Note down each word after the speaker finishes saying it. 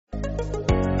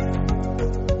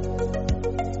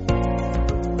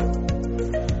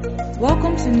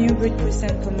Welcome to New Breed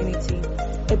Christian Community,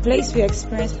 a place we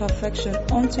experience perfection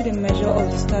unto the measure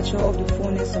of the stature of the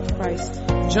fullness of Christ.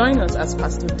 Join us as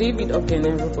Pastor David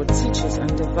Ogenerubo teaches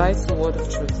and divides the word of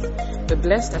truth. Be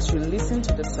blessed as you listen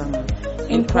to the sermon.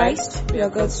 In Christ, we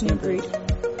are God's new breed.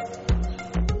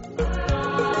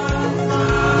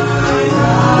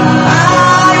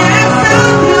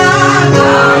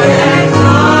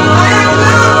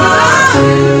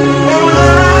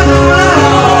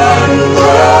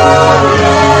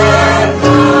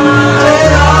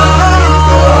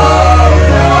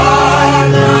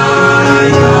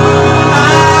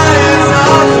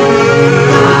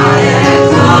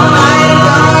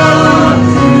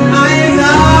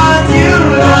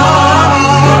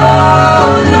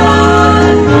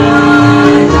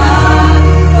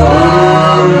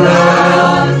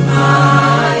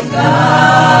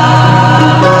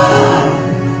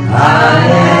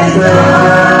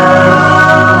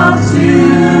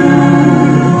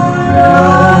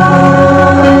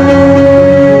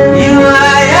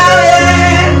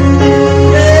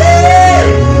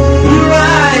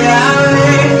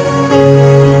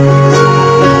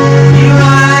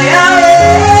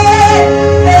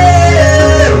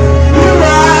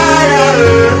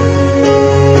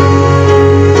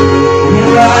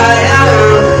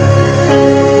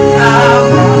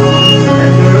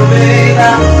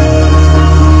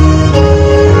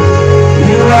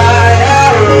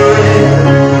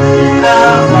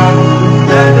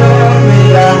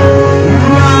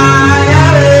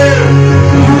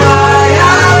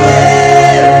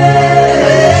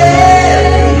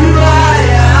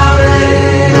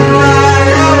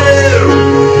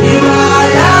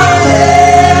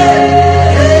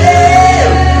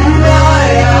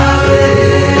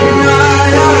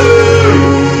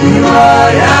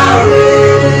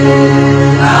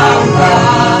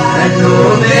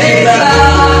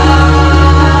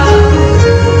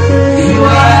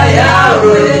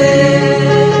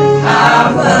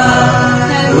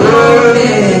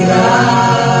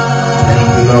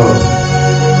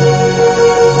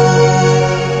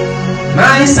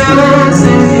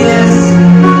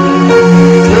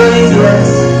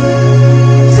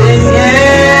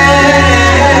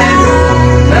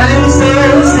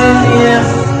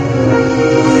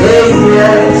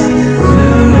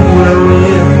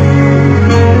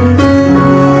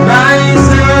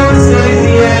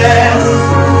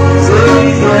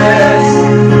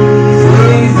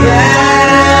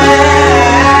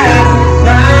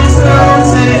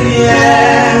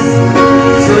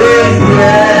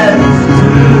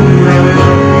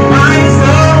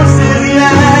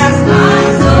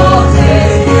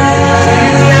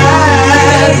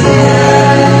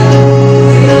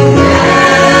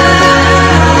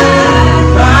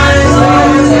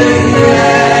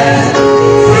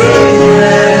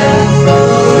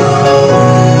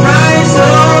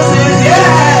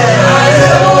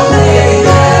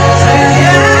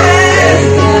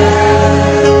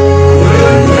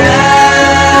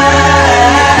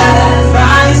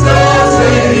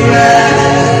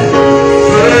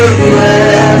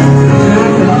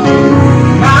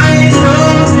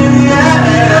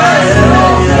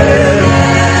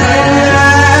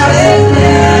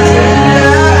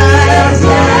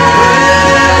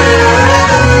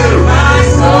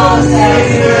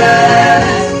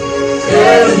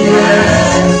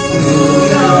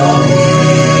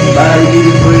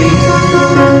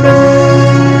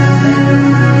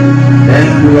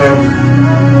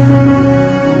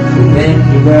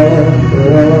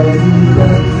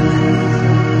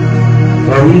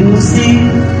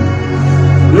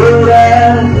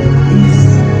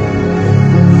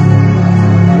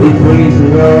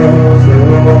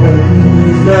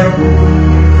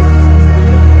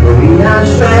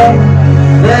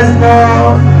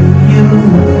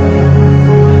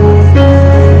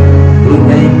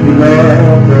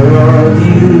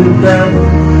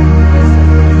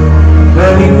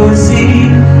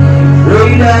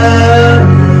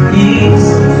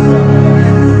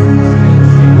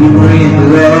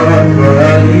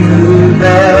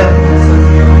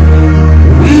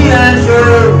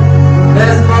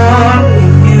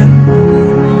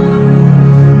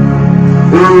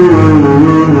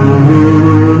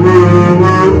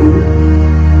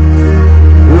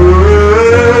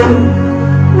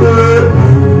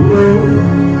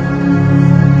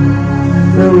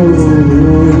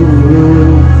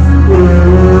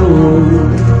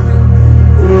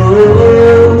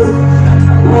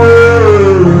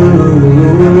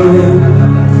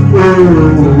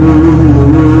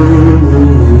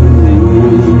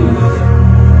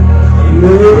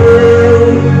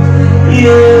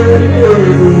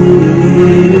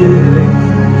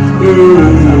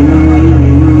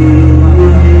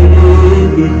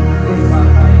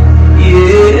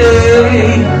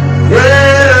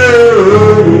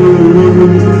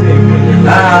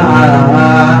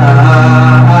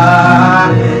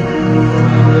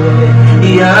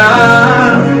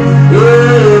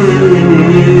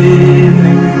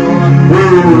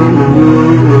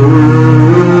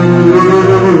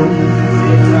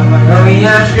 We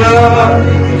are sure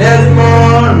there's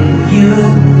more in you.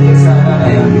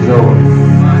 Thank you, Lord.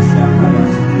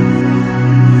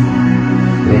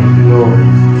 Thank you, Lord.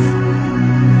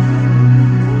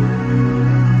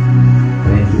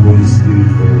 Thank you, Holy Spirit,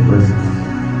 for your presence.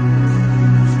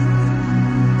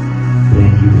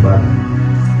 Thank you, Father.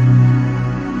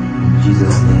 In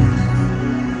Jesus' name.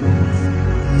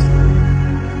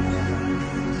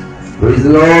 Praise the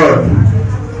Lord.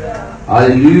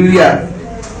 Hallelujah.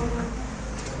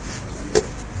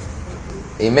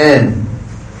 Amen.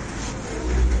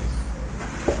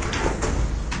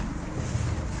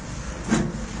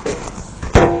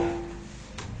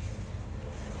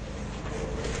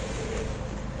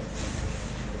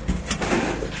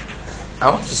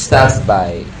 I want to start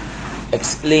by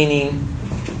explaining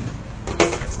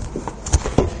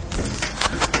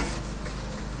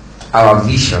our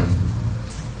vision,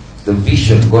 the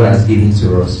vision God has given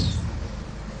to us.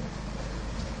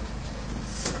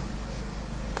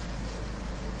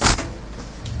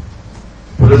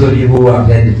 For those of you who have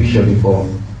heard the vision before,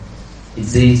 it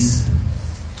says,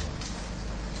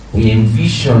 we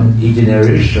envision a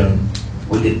generation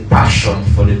with a passion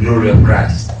for the glory of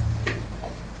Christ.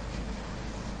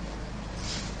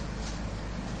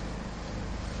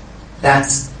 That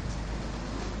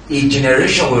a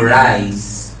generation will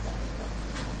rise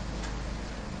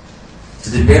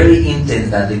to the very intent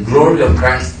that the glory of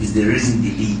Christ is the reason they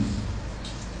live.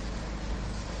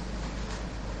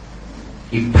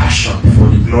 A passion for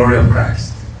the glory of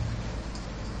Christ.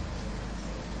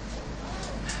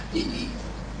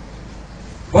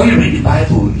 When you read the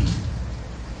Bible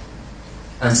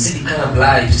and see the kind of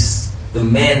lives the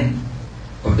men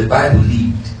of the Bible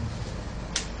lived,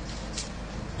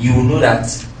 you will know that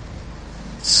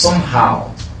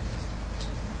somehow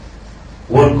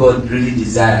what God really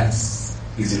desires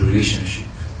is a relationship.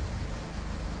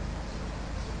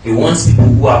 He wants people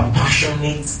who are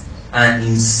passionate and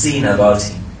insane about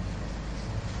Him.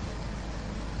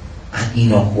 And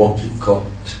Enoch walked with God.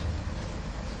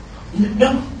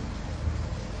 No.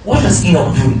 What was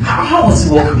Enoch doing? How was he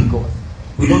walking with God?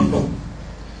 We don't know.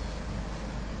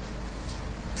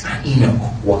 And Enoch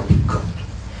walked with God.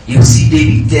 You see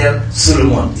David tell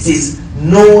Solomon, he says,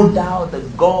 know thou the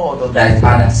God of thy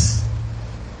fathers.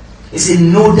 He said,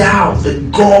 know thou the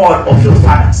God of your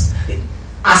fathers.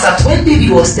 As at when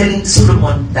David was telling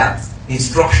Solomon that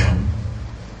instruction,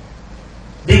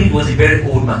 David was a very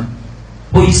old man.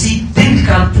 But you see, David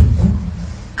can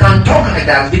talk like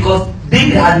that because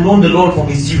David had known the Lord from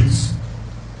his youth.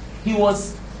 We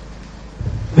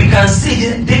can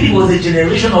say David was a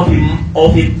generation of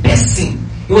a person.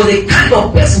 He was a kind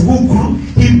of person who grew.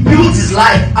 He built his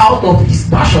life out of his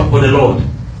passion for the Lord.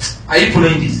 Are you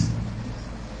following this?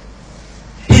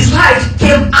 His life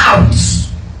came out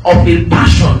of a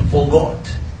passion for God.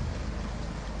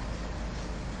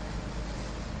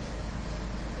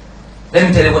 Let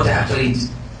me tell you what I actually did.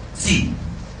 See,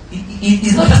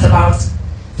 it's not just about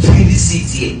filling the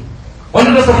seats here. We're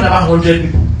not just talking about 100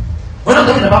 people. We're not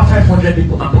talking about 500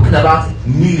 people. I'm talking about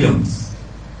millions.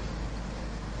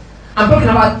 I'm talking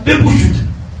about people should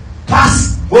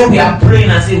pass when we are praying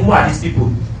and say, who are these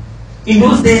people? In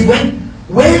those days when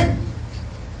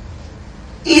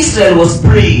Israel was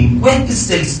praying, when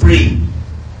Israel is praying,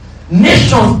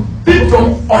 nations, people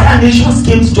from other nations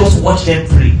came to just watch them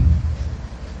pray.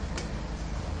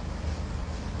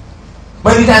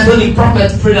 Many times when the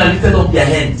prophets prayed and lifted up their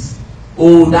hands,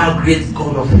 oh, thou great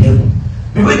God of heaven.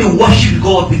 The way they worship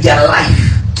God with their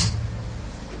life.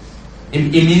 A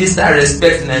minister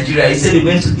respects Nigeria. He said he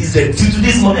went to Israel. Till to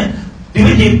this moment, the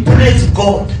way they pray to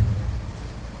God.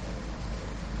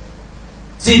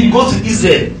 So if you go to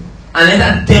Israel and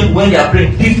enter the temple when they are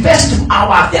praying, the first 2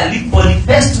 hours for the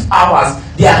first 2 hours,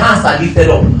 their hands are lifted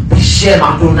up. Bishem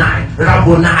Adonai,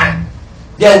 Rabbonai.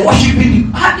 They are worshiping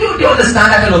you. How do you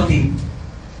understand that kind of thing?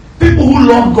 People who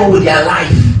love God with their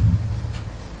life.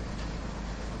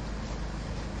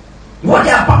 What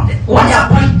they are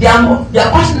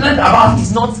passionate about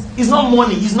is not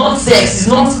money, it's not sex, it's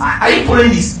not. Are you following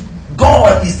this?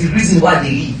 God is the reason why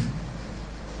they live.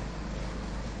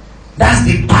 That's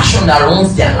the passion that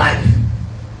runs their life.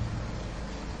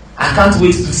 I can't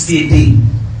wait to see a day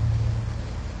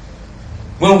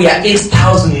when we are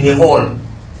 8,000 in a hall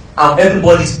and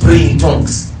everybody is praying in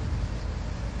tongues.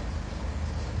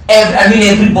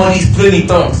 Everybody is praying in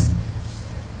tongues.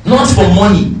 Not for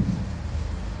money.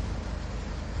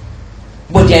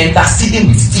 But they are interceding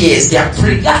with tears. They are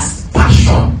praying. That's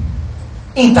passion.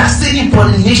 Interceding for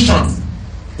the nations.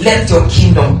 Let your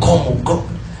kingdom come, O God.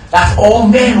 That all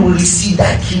men will receive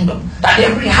thy kingdom. That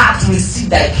every heart will receive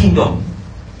thy kingdom.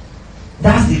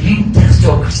 That's the real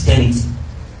texture of Christianity.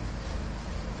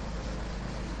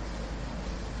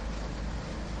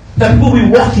 That people will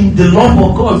walk in the love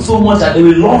of God so much that they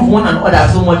will love one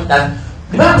another so much that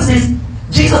the Bible says,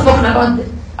 Jesus talking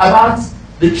about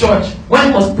the church, when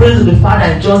he was praying to the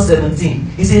Father in John 17,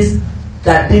 he says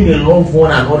that they may love one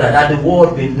another, that the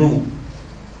world may know.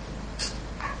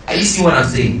 Are you seeing what I'm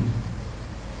saying?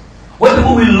 When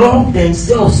people will love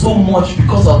themselves so much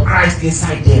because of Christ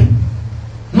inside them,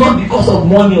 not because of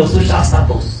money or social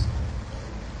status,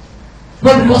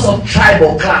 not because of tribe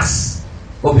or class,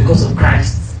 but because of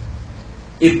Christ.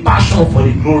 A passion for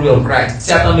the glory of Christ.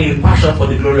 Say after me, a passion for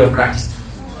the glory of Christ.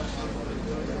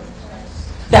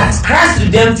 That Christ's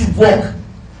redemptive work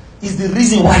is the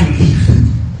reason why you live.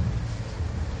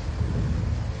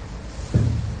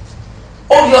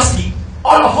 Obviously,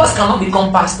 all of us cannot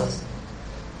become pastors,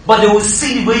 but they will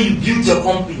see the way you build your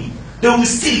company. They will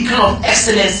see the kind of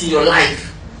excellence in your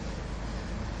life,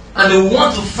 and they will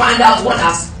want to find out what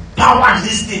has powered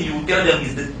this thing. You will tell them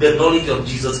is the knowledge of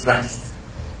Jesus Christ.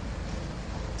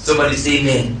 Somebody say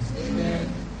amen.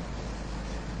 Amen.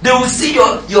 They will see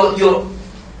the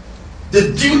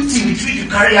duty with which you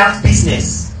carry out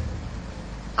business,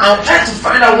 and try to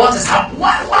find out what has happened.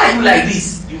 Why are you like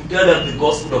this? You tell them the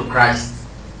gospel of Christ.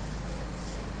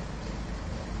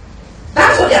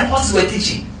 That's what the apostles were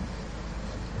teaching.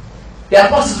 The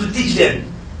apostles would teach them.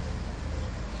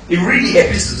 If you read the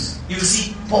epistles, you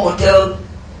see Paul tell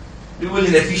people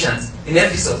in Ephesus, he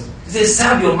says,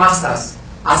 serve your masters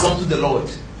as unto the Lord.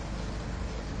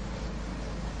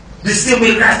 The same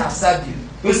way Christ has served you.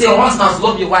 You say, husbands,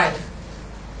 love your wife,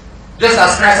 just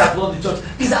as Christ has loved the church.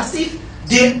 It's as if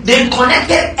they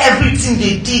connected everything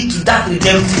they did to that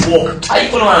redemptive work. Are you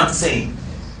following what I'm saying?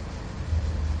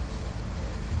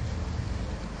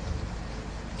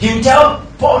 He will tell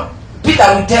Peter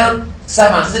will tell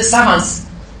servants, say, servants,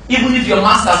 even if your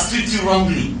master treats you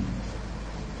wrongly,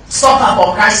 suffer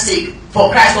for Christ's sake, for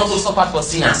Christ also suffered for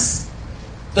sinners,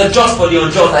 the just for the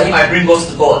unjust, that he might bring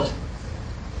us to God.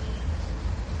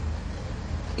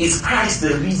 Is Christ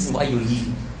the reason why you're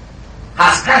living?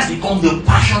 Has Christ become the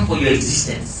passion for your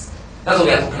existence? That's what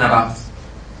we are talking about.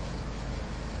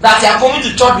 That you are coming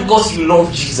to church because you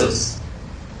love Jesus.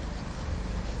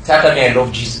 Say after me, I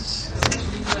love Jesus.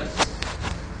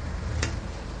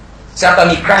 Say after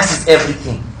me, Christ is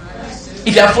everything.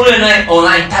 If you are following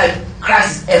online, type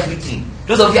Christ is everything.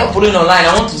 Those of you who are following online,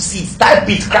 I want to see it. Type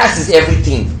it, Christ is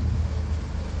everything.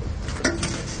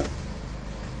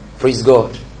 Praise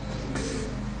God.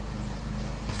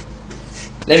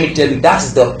 Let me tell you, that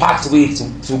is the pathway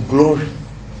to glory.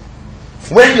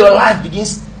 When your life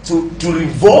begins to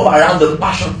revolve around the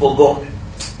passion for God,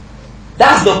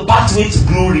 that's the pathway to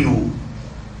glory.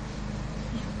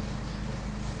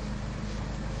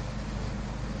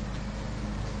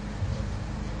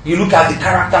 You look at the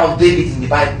character of David in the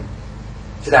Bible.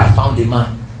 Said, I found a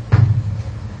man.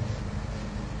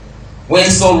 When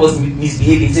Saul was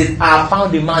misbehaving, he said, I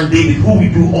found a man, David, who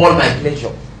will do all my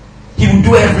pleasure. He will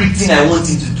do everything I want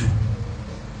him to do.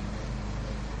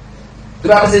 The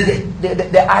Bible says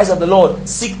the eyes of the Lord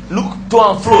look to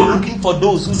and fro, looking for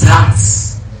those whose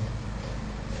hearts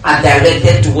are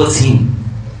directed towards him.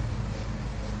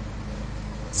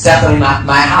 Certainly,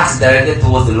 my heart is directed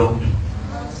towards the Lord.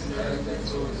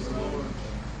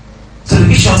 So the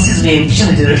vision sees me, vision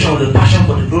the generation of the passion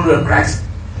for the glory of Christ,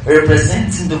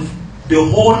 representing the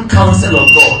whole counsel of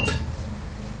God.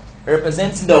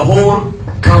 Representing the whole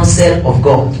counsel of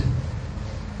God.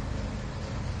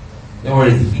 Don't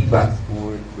worry, the feedback.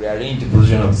 We'll rearrange the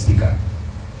position of the speaker.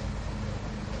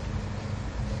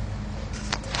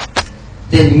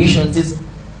 Then the mission says,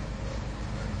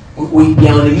 we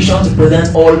are on a mission to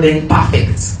present all men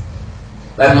perfect,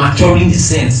 by maturing the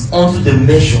saints unto the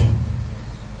measure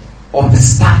of the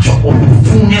stature of the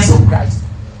fullness of Christ.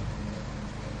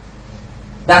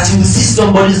 That you will see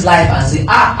somebody's life and say,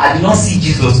 I did not see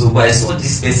Jesus, but I saw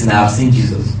this person, I have seen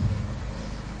Jesus.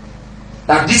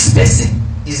 That this person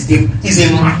is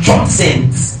a matured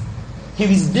saint. He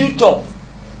is built up.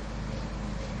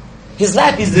 His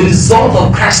life is the result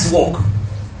of Christ's work.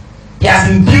 He has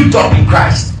been built up in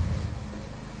Christ.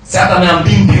 Say after me, I'm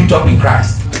being built up in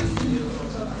Christ.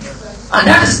 And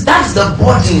that's the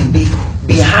burden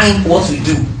behind what we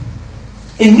do.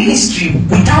 In ministry,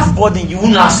 without burden, you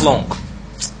won't last long.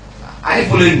 Are you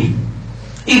following me?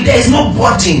 If there is no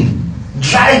burden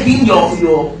driving your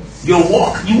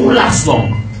work, you won't last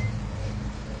long.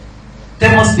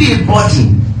 There must be a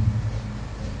burden.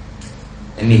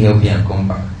 Let me help you and come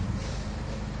back.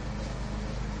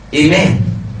 Amen.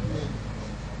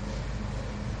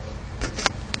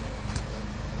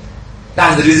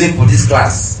 That's the reason for this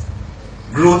class.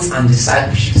 Growth and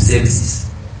discipleship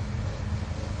services.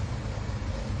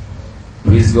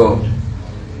 Praise God.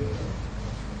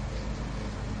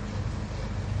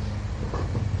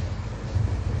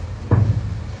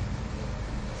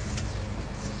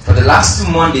 last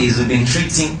 2 Mondays we've been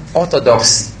treating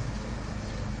orthodoxy.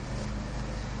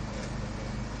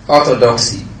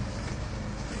 Orthodoxy.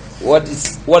 What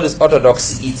is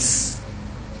orthodoxy? It's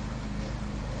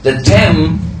the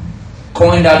term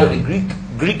coined out of the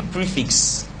Greek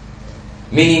prefix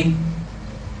meaning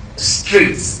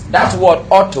straight. That word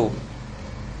ortho.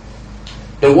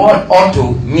 The word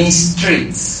ortho means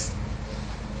straight.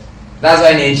 That's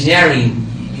why in engineering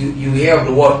you hear of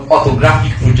the word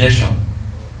orthographic projection.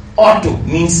 Ortho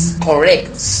means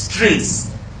correct, straight,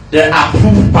 the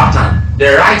approved pattern,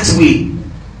 the right way.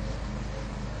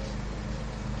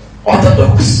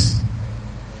 Orthodox.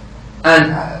 And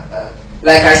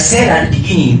like I said at the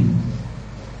beginning,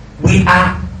 we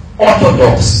are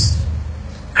orthodox.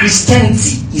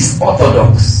 Christianity is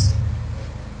orthodox.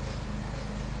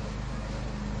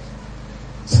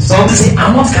 Some will say,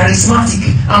 I'm not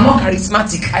charismatic. I'm not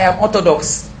charismatic. I am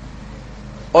orthodox.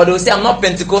 Or they will say, I'm not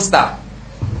Pentecostal.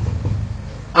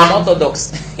 I'm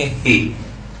orthodox. We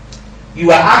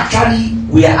are actually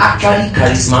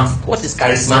charismatic. What is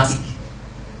charismatic?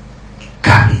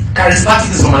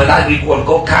 Charismatic is from another Greek word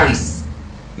called charis,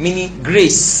 meaning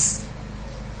grace.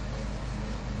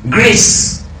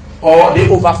 Grace, or the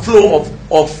overflow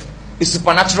of a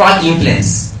supernatural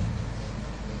influence.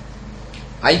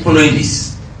 Are you following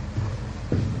this?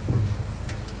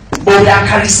 But we are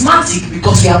charismatic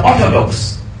because we are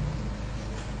orthodox.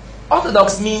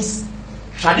 Orthodox means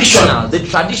traditional, the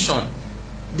tradition,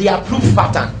 the approved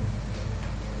pattern.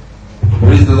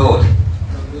 Praise the Lord.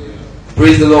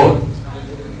 Praise the Lord.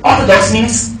 Orthodox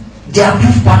means the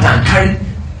approved pattern.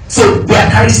 So we are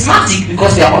charismatic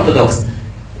because we are orthodox.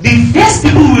 The first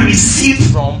people we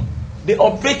received from, they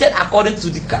operated according to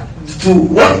the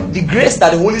grace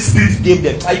that the Holy Spirit gave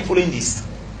them. Are you following this?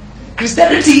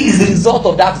 Christianity is the result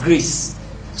of that grace.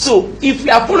 So if we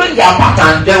are following their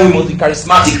pattern, then we must be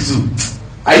charismatic too.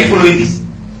 Are you following this?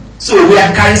 So we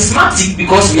are charismatic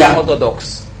because we are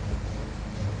orthodox.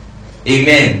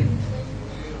 Amen.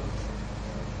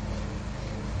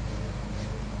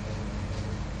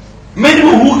 Many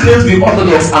people who claim to be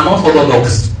orthodox are not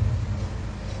orthodox.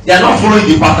 They are not following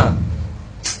the pattern.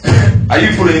 Are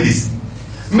you following this?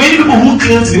 Many people who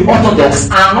claim to be orthodox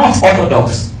are not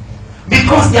orthodox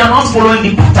because they are not following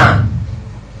the pattern.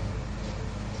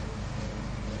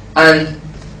 And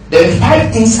there are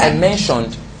 5 things I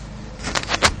mentioned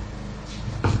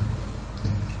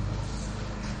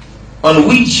on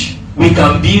which we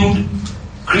can build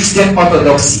Christian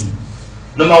orthodoxy.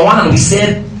 Number 1, we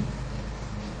said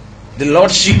the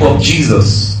Lordship of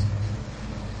Jesus.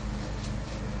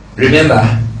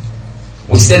 Remember,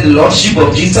 we said the Lordship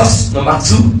of Jesus. Number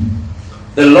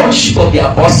 2, the Lordship of the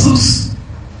Apostles.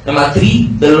 Number 3,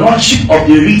 the Lordship of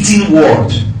the written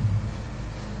word.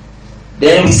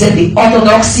 Then we said the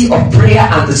orthodoxy of prayer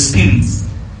and the Spirit.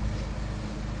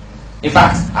 In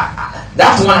fact,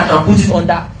 that's one I can put it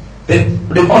under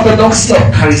the orthodoxy of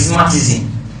charismatism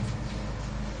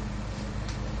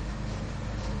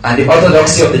and the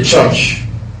orthodoxy of the church.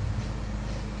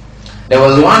 There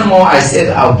was one more I said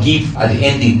I'll give at the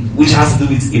ending, which has to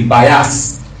do with a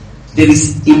bias. There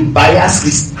is a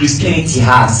bias Christianity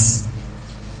has.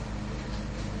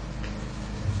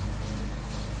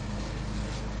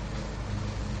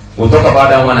 We'll talk about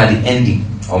that one at the ending.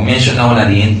 I'll mention that one at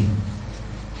the ending.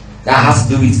 That has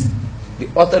to do with the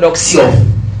orthodoxy of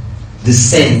the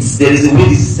saints. There is a way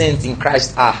the saints in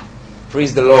Christ are.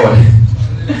 Praise the Lord.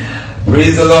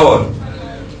 Praise the Lord.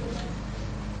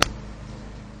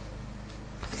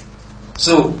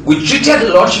 So we treated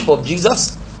the Lordship of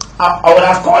Jesus. I would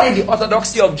have called it the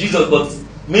orthodoxy of Jesus, but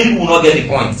many will not get the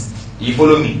point. You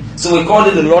follow me? So we call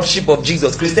it the Lordship of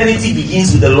Jesus. Christianity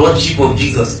begins with the Lordship of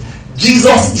Jesus.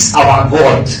 Jesus is our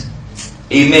God.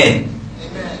 Amen.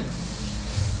 Amen.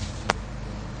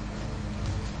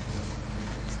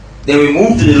 Then we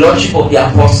moved to the Lordship of the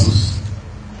Apostles.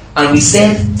 And we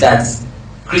said that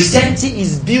Christianity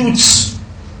is built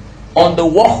on the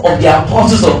work of the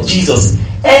apostles of Jesus.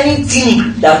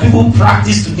 Anything that people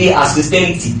practice today as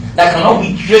Christianity that cannot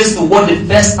be traced to what the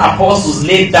first apostles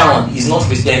laid down is not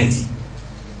Christianity.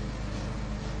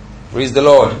 Praise the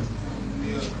Lord.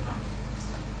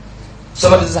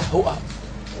 Somebody says,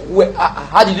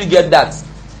 how did you get that?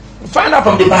 Find out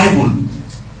from the Bible.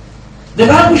 The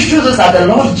Bible shows us that the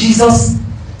Lord Jesus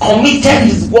committed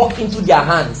his work into their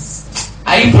hands.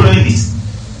 Are you following this?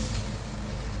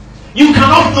 You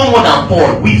cannot know more than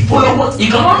Paul. We follow what? You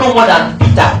cannot know more than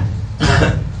Peter.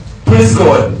 Praise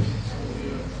God.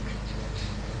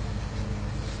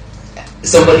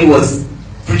 Somebody was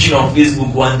preaching on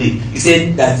Facebook one day. He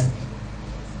said that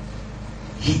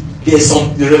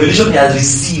the revelation he has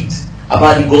received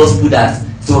about the gospel that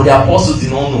so the apostles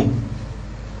did not know.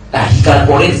 that he can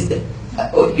correct them.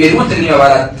 You're not telling me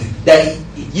about that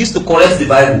he used to correct the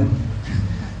Bible.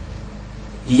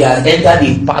 He has entered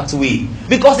a pathway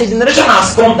because the generation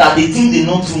has come that they think they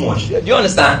know too much. Do you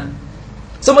understand?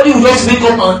 Somebody will just wake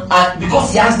up and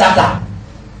because he has data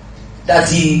that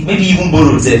he maybe even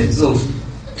borrowed them, so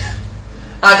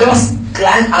and just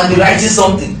climb and be writing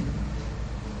something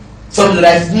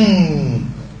like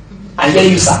I hear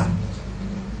you, sir.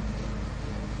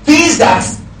 Things that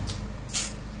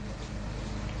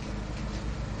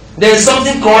there is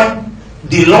something called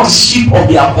the lost sheep of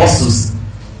the apostles.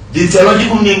 The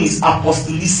theological name is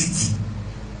apostolicity.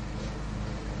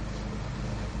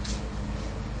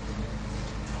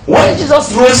 When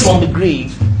Jesus rose from the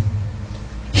grave,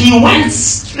 he went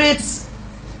straight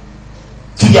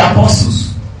to the apostles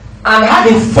and had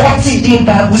a 40-day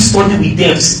Bible study with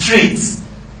them straight,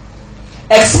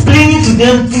 explaining to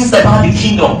them things about the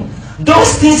kingdom.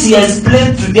 Those things he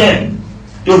explained to them,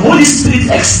 the Holy Spirit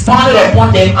expanded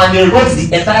upon them and they wrote the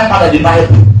entire part of the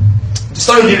Bible.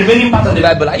 Sorry, the remaining part of the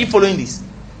Bible. Are you following this?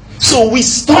 So we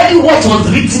study what was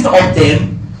written of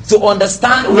them to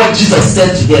understand what Jesus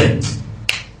said to them.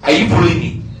 Are you following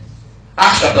me?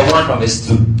 Acts chapter 1 from verse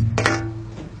 2.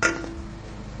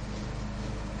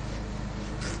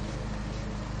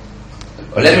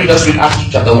 Or let me just read Acts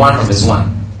chapter 1 from verse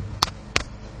 1.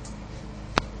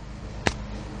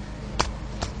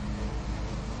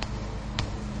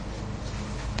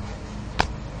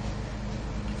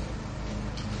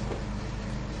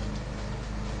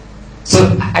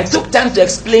 So I took time to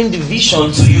explain the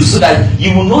vision to you so that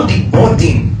you will know the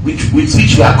burden with which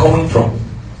we are coming from.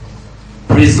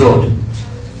 Praise God.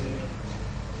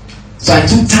 So I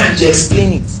took time to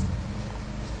explain it.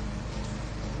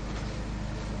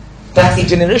 That's a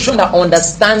generation that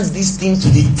understands these things to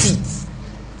the teeth.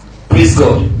 Praise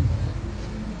God.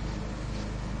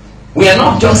 We are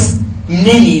not just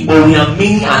many, but we are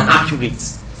many and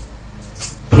accurate.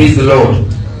 Praise the Lord.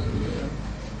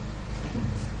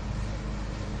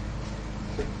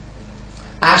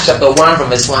 Acts chapter 1 from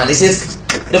verse 1. It says,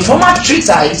 the former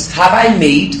treatise have I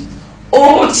made,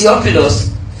 O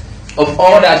Theophilus, of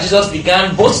all that Jesus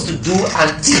began both to do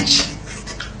and teach,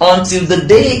 until the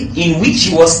day in which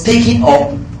he was taken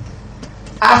up,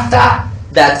 after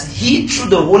that he through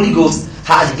the Holy Ghost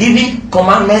had given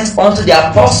commandments unto the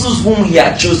apostles whom he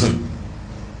had chosen.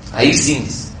 Are you seeing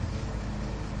this?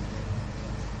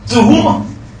 To whom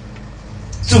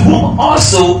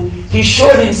also he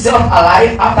showed himself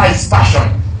alive after his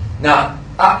passion. Now,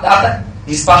 after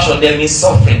his passion, there means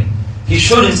suffering. He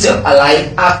showed himself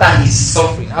alive after his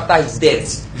suffering, after his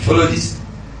death. You follow this?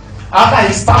 After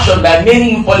his passion, by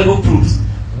many infallible proofs,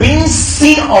 being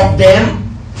seen of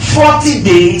them 40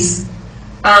 days,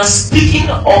 and speaking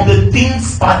of the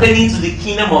things pertaining to the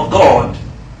kingdom of God.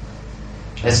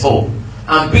 Verse 4.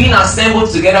 And being assembled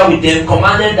together with them,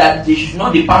 commanded that they should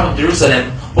not depart from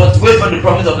Jerusalem, but wait for the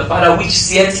promise of the Father, which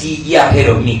saith he ahead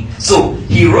of me. So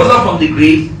he rose up from the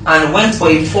grave and went for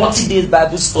a 40 days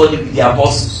Bible study with the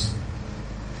apostles.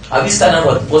 Have you started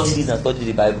about 40 days and studied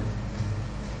the Bible?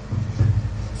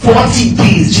 40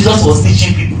 days Jesus was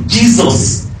teaching people.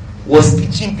 Jesus was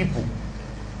teaching people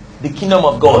the kingdom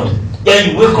of God.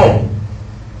 Then you wake up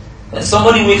and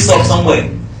somebody wakes up somewhere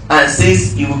and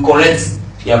says he will correct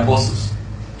the apostles.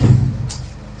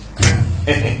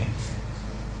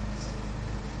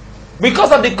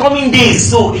 Because of the coming days,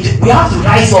 so we have to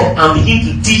rise up and begin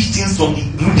to teach things from the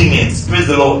rudiments. Praise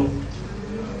the Lord.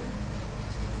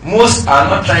 Most are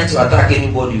not trying to attack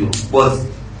anybody, but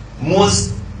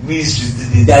most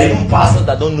ministries, there are even pastors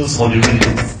that don't know some of the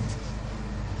rudiments.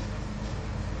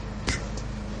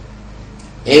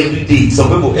 Every day, some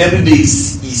people, every day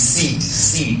is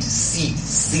seed.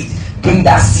 Bring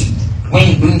that seed. When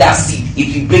you bring that seed,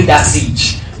 if you break that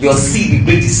siege, your seed will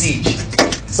break the siege.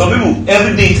 Some people,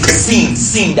 every day is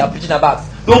sin they are preaching about.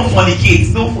 Don't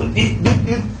fornicate.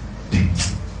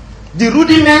 The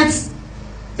rudiments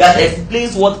that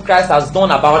explains what Christ has done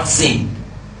about sin.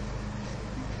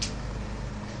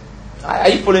 Are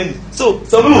you following me? So,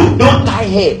 some people, don't tie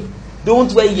hair.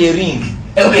 Don't wear earring.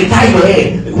 Okay, tie your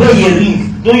hair. Wear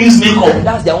earring. Don't use makeup.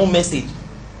 That's their own message.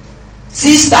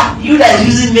 Sister, you that is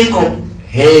using makeup,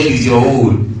 hell is your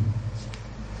own.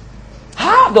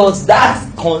 How does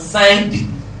that concern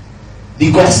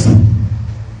the gospel?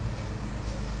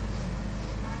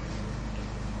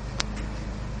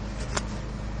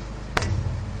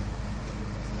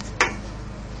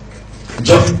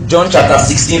 John chapter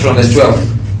 16 from verse 12.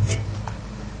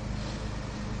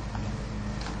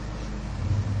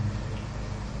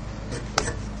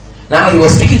 Now he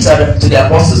was speaking to the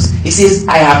apostles. He says,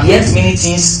 I have yet many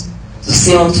things to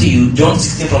say unto you. John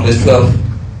 16 from verse 12.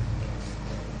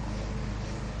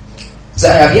 So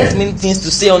I have yet many things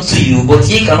to say unto you, but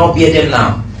ye cannot bear them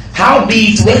now.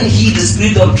 Howbeit, when he, the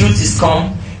Spirit of truth, is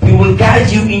come, he will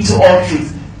guide you into all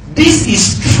truth. This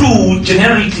is true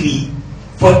generically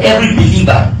for every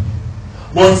believer.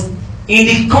 But in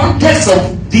the context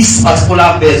of this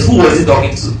particular verse, who was he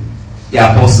talking to? The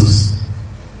apostles.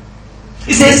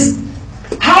 He says,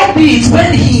 howbeit,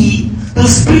 when he, the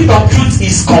Spirit of truth,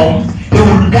 is come, he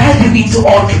will guide you into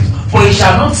all truth. For he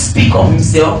shall not speak of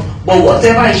himself, but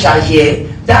whatever he shall hear,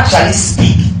 that shall he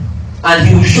speak, and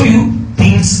he will show you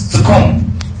things to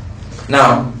come.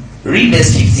 Now, read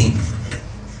verse 15.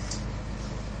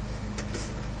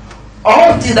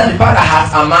 All things that the Father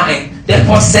hath are mine,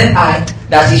 therefore said I,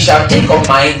 that he shall take of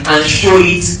mine and show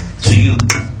it to you.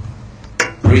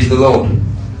 Praise the Lord.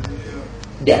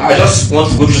 I just want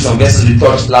to go through some verses we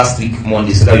touched last week,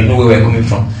 Monday, so that you know where we're coming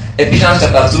from. Ephesians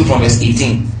chapter 2 from verse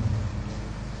 18.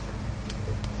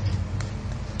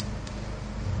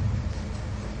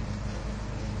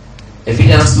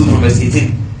 Ephesians 2 from verse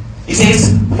 18. It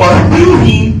says, for through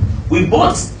him we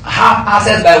both have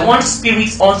access by one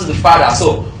Spirit unto the Father.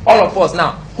 So, all of us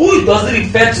now, who does it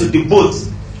refer to the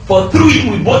both? For through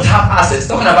him we both have access.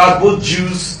 Talking about both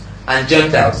Jews and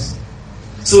Gentiles.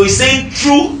 So he's saying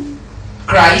through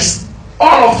Christ,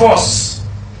 all of us.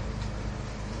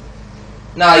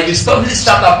 Now, if you study this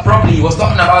chapter properly, he was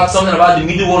talking about something about the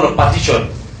middle wall of partition.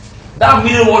 That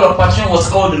middle wall of partition was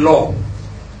called the law.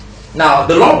 Now,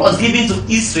 the law was given to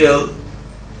Israel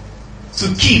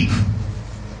to keep.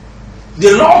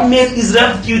 The law made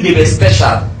Israel feel they were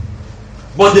special.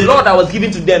 But the law that was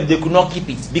given to them, they could not keep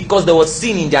it because there was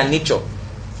sin in their nature.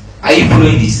 Are you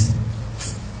following this?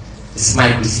 This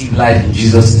might receive life in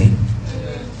Jesus' name.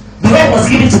 The law was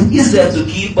given to Israel to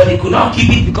keep, but they could not keep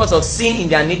it because of sin in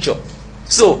their nature.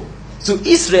 So, to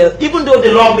Israel, even though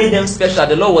the law made them special,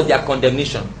 the law was their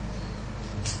condemnation.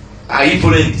 Are you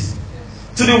following this?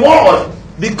 To the world,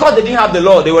 because they didn't have the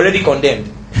law, they were already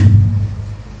condemned.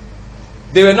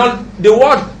 They were not, the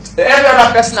world, every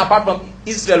other person apart from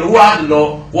Israel who had the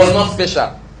law was not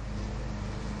special.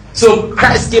 So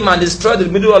Christ came and destroyed the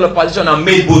middle wall of partition and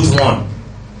made both one.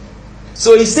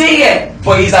 So he's saying here,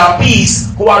 for he is our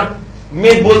peace, who had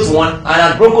made both one and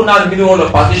had broken down the middle wall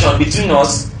of partition between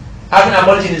us, having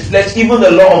abolished in his flesh even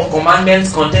the law of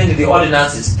commandments contained in the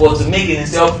ordinances, for to make in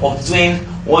himself of twain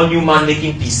one new man,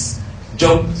 making peace.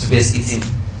 Jump to verse 18.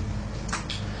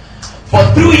 For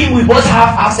through him we both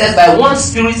have access by one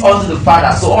Spirit unto the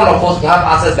Father. So all of us we have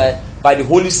access by the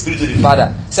Holy Spirit to the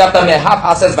Father. Say after me, I have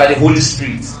access by the Holy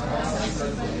Spirit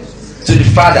to the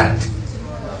Father.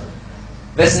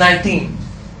 Verse 19.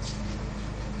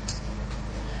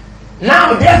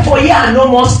 Now therefore ye are no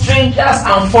more strangers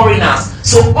and foreigners.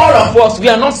 So all of us, we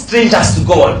are not strangers to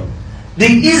God. The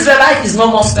Israelite is no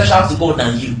more special to God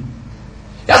than you.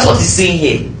 That's what he's saying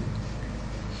here.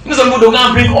 You know, some people don't go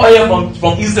and bring oil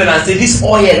from Israel and say, this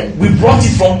oil, we brought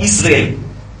it from Israel.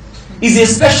 It's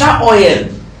a special oil.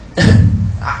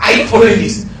 Are you following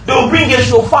this? They will bring a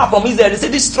shofar from Israel. They say,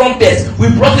 this trumpet, we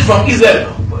brought it from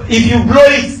Israel. If you blow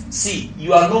it, see,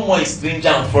 you are no more a stranger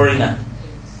and foreigner.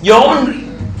 Your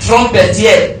own trumpet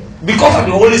here, because of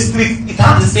the Holy Spirit, it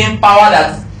has the same power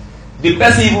that the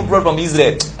person even brought from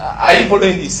Israel. Are you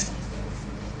following this?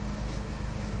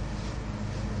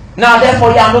 Now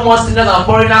therefore ye are no more strangers and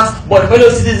foreigners, but fellow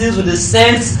citizens with the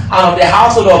saints and of the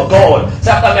household of God.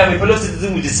 So after me, I am a fellow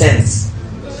citizen with the saints.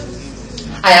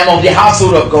 I am of the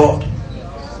household of God.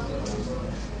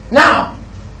 Now,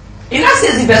 in that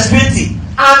says in verse 20, and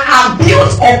are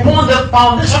built upon the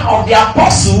foundation of the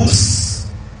apostles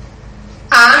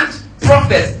and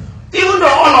prophets. Even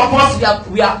though all of us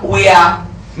we are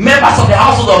members of the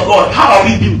household of God, how are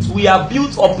we built? We are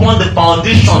built upon the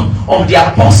foundation of the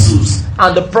apostles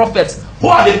and the prophets. Who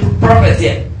are the prophets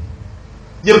here?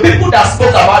 The people that spoke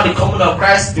about the coming of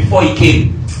Christ before he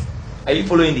came. Are you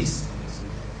following this?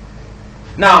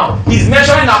 Now, he's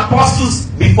mentioning apostles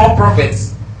before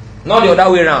prophets, not the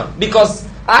other way around. Because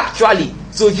actually,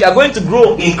 so if you are going to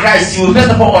grow in Christ, you will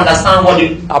first of all understand what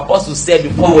the apostles said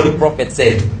before what the prophet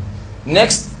said.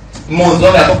 Next month,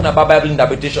 when we are talking about Bible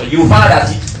interpretation, you will find out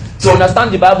that to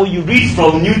understand the Bible, you read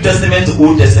from New Testament to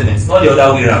Old Testament, not the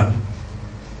other way around.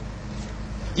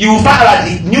 You will find out that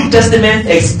the New Testament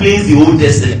explains the Old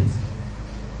Testament.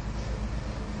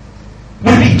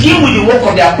 We begin with the work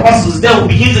of the apostles, then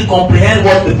we begin to comprehend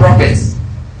what the prophets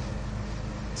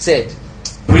said.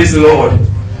 Praise the Lord.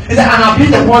 He said, and I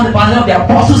built upon the foundation of the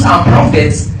apostles and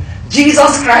prophets,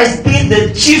 Jesus Christ being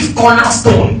the chief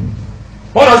cornerstone.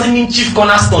 What does it mean, chief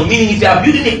cornerstone? Meaning, if you are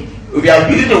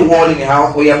building a wall in a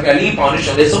house or you are laying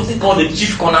foundation, there's something called the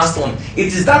chief cornerstone. It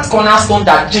is that cornerstone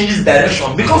that changes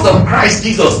direction. Because of Christ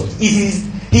Jesus, it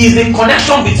is He is the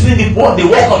connection between the work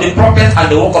of the prophets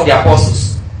and the work of the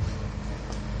apostles.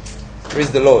 Praise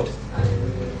the Lord.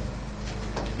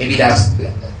 Maybe I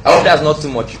hope that's not too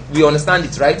much. We understand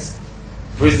it, right?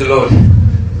 Praise the Lord.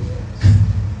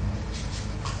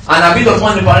 And a bit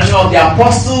upon the foundation of the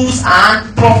apostles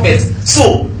and prophets.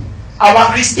 So,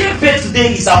 our Christian faith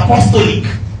today is apostolic.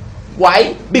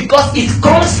 Why? Because it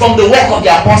comes from the work of the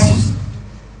apostles,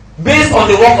 based on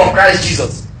the work of Christ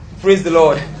Jesus. Praise the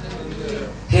Lord.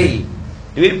 Hey,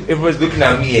 the way everyone's looking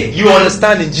at me here, you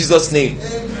understand in Jesus' name.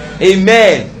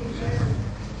 Amen.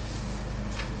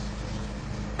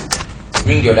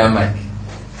 Bring your damn mic.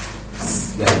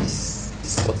 Guys,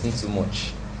 it's talking too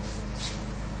much.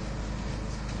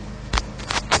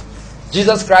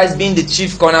 Jesus Christ being the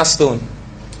chief cornerstone.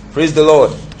 Praise the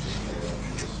Lord.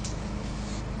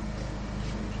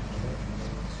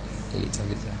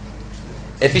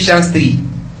 Ephesians 3.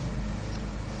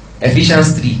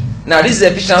 Ephesians 3. Now this is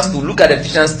Ephesians 2. Look at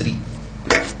Ephesians 3.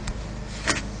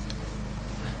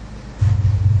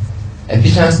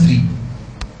 Ephesians 3.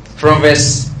 From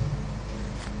verse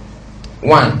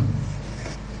 1.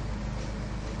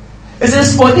 It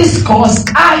says, for this cause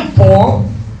I, Paul,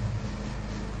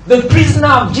 the prisoner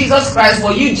of Jesus Christ,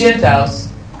 for you Gentiles,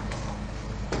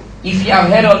 if you have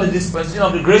heard of the dispensation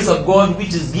of the grace of God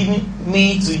which is given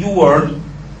me to you world,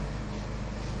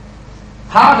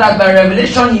 how that by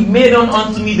revelation he made known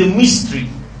unto me the mystery,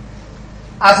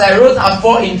 as I wrote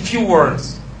afore in few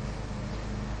words,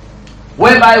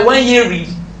 whereby when ye read,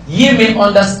 ye may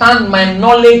understand my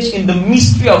knowledge in the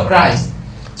mystery of Christ.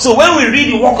 So when we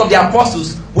read the work of the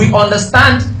apostles, we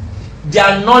understand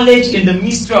their knowledge in the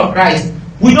mystery of Christ.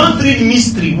 We don't read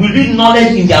mystery, we read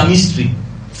knowledge in their mystery.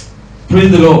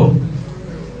 Praise the Lord.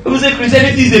 People say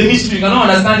Christianity is a mystery, you cannot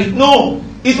understand it. No,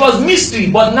 it was mystery,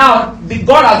 but now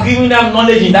God has given them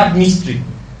knowledge in that mystery.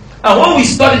 And when we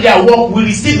study their work, we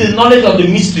receive the knowledge of the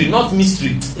mystery, not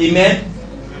mystery. Amen.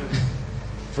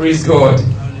 Praise God.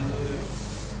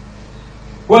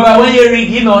 Whereby when you read,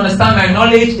 you may understand my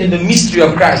knowledge in the mystery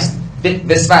of Christ.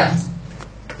 Verse 5.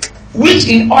 Which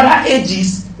in other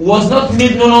ages was not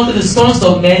made known unto the sons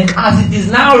of men, as it is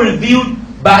now revealed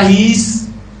by his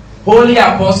holy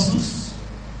apostles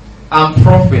and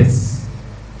prophets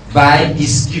by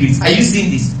his Spirit. Are you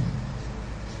seeing this?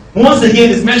 Once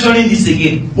again, it's mentioning this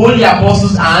again. Holy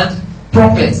apostles and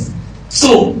prophets.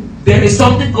 So, there is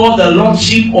something called the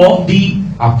Lordship of the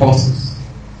apostles.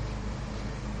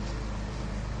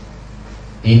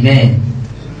 Amen.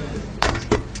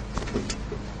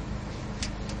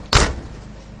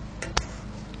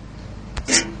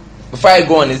 Before I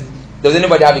go on, does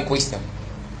anybody have a question?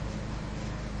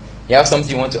 You have something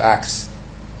you want to ask?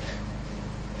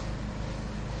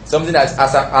 Something that,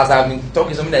 as I've been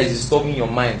talking, something that is disturbing your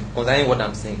mind concerning what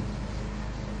I'm saying.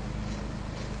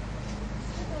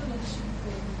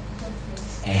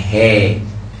 Hey,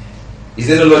 is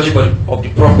there no logic of the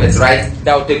prophets, right?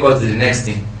 That will take us to the next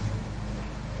thing.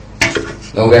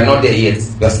 No, we are not there yet.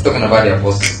 We are still talking about the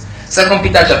apostles. 2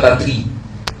 Peter chapter 3.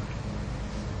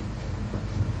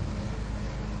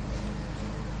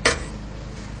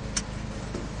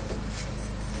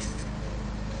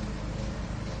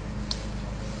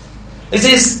 It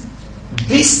says,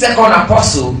 this second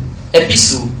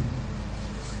epistle,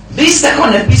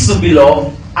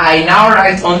 beloved, I now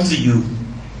write unto you,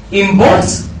 in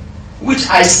both which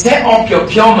I stir up your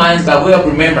pure minds by way of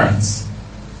remembrance,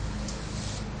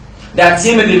 that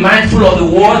ye may be mindful of the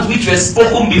words which were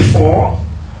spoken before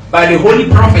by the holy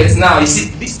prophets. Now, you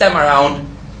see, this time around,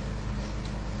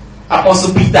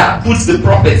 Apostle Peter puts the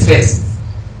prophets first.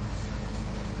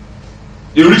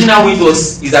 The original way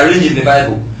is arranged in the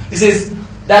Bible. He says,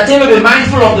 that ye may be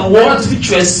mindful of the words which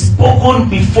were spoken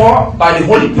before by the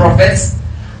holy prophets,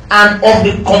 and of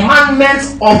the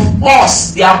commandments of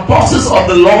us, the apostles of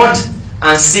the Lord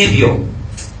and Savior.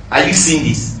 Are you seeing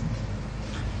this?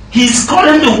 He is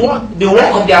calling the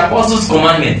work of the apostles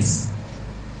commandments.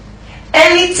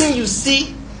 Anything you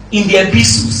see in the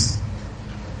epistles,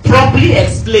 properly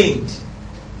explained,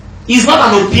 is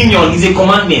not an opinion, it's a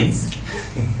commandment.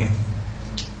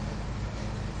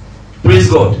 Praise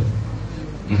God.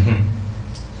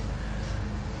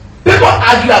 People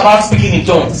argue about speaking in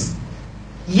tongues.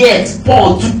 Yet,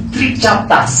 Paul took 3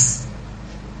 chapters.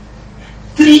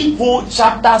 3 whole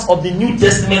chapters of the New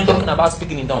Testament talking about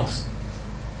speaking in tongues.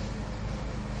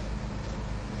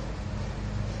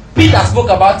 Peter spoke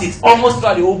about it almost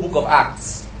throughout the whole book of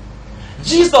Acts.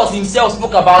 Jesus himself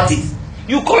spoke about it.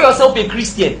 You call yourself a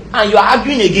Christian and you are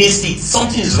arguing against it.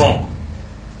 Something is wrong.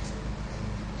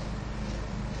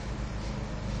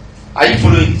 Are you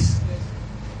following this?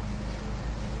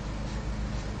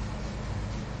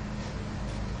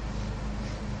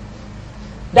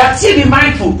 That ye be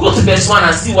mindful. Go to verse 1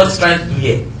 and see what he's trying to do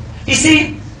here. You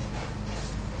see,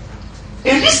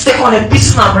 in this second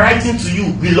epistle I'm writing to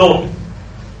you, beloved,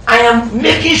 I am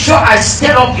making sure I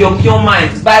stir up your pure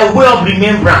minds by way of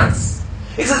remembrance.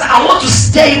 It says, I want to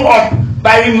stir you up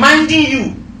by reminding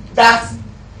you that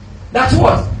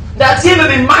what? That ye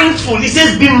may be mindful. He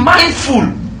says, be mindful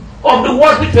of the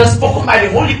word which was spoken by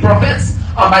the holy prophets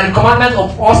and by the commandment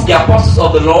of us, the apostles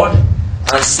of the Lord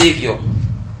and Savior.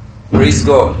 Praise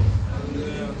God.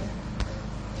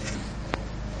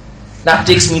 That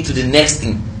takes me to the next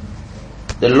thing.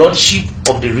 The lordship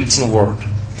of the written word.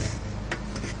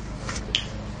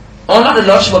 Under the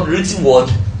lordship of the written word,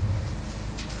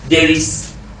 there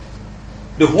is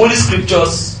the Holy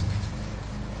Scriptures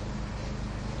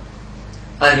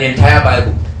and the entire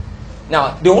Bible.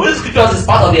 Now, the Holy Scriptures is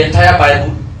part of the entire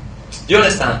Bible. Do you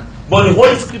understand? But the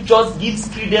Holy Scriptures gives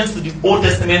credence to the Old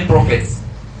Testament prophets.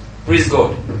 Praise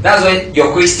God. That's why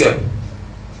your question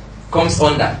comes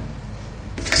under.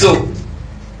 So,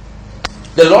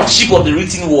 the lordship of the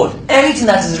written word. Anything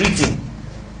that is written,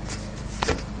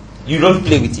 you don't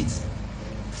play with it.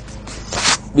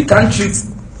 We can't treat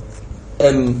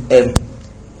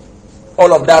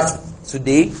all of that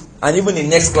today, and even in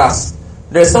next class.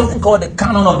 There is something called the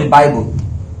canon of the Bible.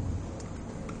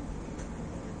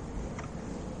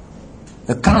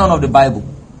 The canon of the Bible.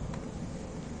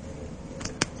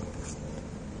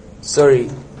 Sorry,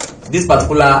 this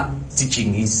particular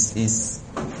teaching is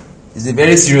a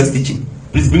very serious teaching.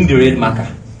 Please bring the red marker.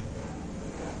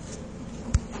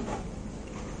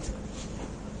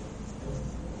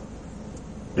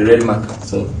 The red marker.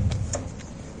 So,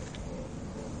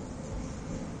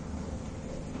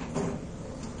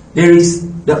 there is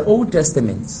the Old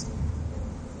Testament.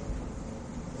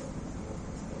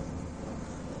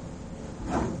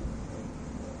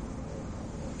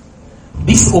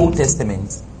 These Old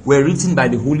Testaments were written by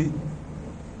the holy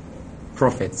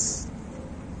prophets.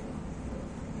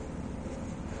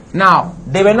 Now,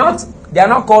 they are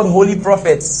not called holy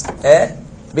prophets,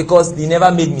 because they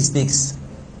never made mistakes.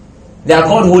 They are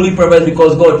called holy prophets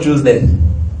because God chose them.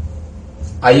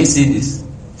 Are you seeing this?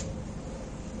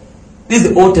 This is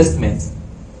the Old Testament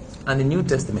and the New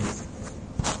Testament.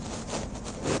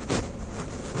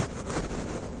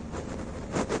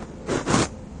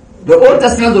 The Old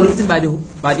Testament was written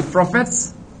by the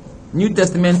prophets, New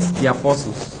Testament, the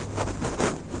apostles.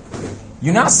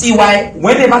 You now see why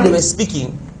whenever they were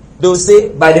speaking, they will say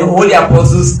by the holy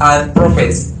apostles and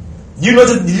prophets. Did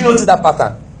you notice that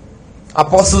pattern?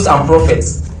 Apostles and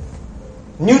prophets.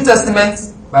 New Testament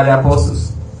by the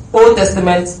apostles. Old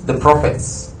Testament, the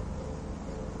prophets.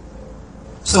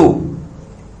 So,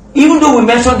 even though we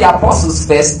mention the apostles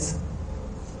first,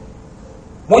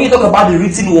 when you talk about the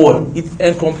written word, it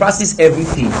encompasses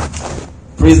everything.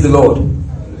 Praise the Lord.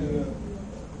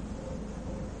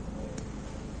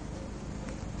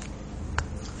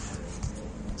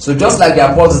 So just like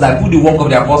the apostles, I put the work of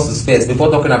the apostles first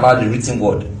before talking about the written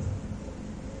word.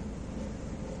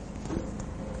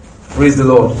 Praise the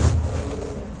Lord.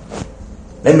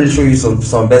 Let me show you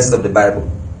some verses of the Bible.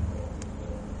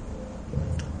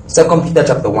 2 Peter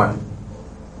chapter 1.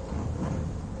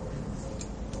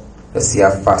 Let's see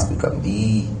how fast we can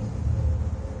be.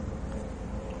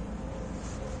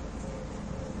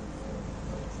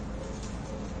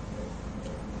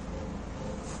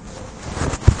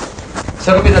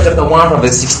 Second Peter chapter 1 from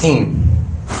verse 16.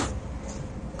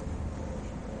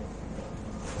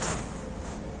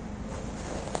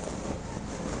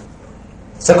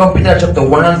 Second Peter chapter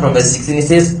 1 from verse 16, it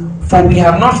says, for we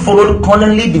have not followed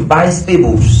cunningly devised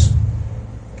fables,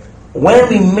 when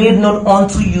we made known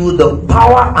unto you the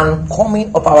power and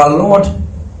coming of our Lord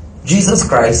Jesus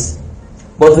Christ,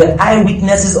 but were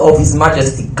eyewitnesses of his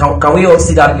majesty. Can we all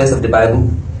see that verse of the Bible?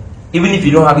 Even if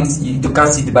you don't have it, you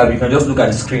can't see the Bible, you can just look at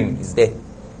the screen, it's there.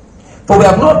 For we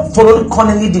have not followed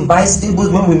cunningly devised fables,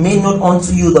 when we made known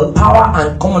unto you the power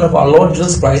and coming of our Lord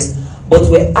Jesus Christ, but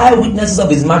were eyewitnesses of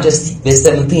his majesty. Verse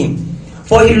 17.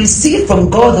 For he received from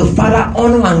God the Father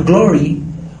honor and glory,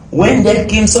 when there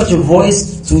came such a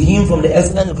voice to him from the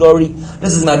excellent glory,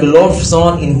 this is my beloved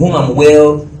Son, in whom I'm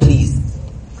well pleased.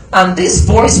 And this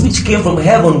voice which came from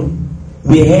heaven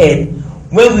we heard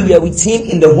when we were with him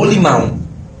in the holy mount.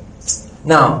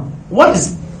 Now, what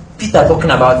is Peter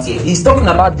talking about here? He's talking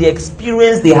about the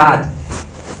experience they had.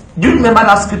 Do you remember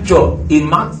that scripture in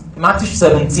Matthew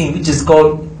 17, which is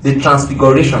called the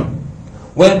Transfiguration?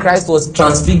 When Christ was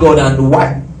transfigured and the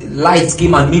white light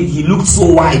came and made he looked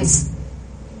so white.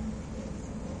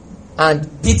 And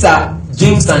Peter,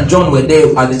 James and John were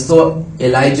there, and they saw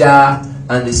Elijah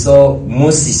and they saw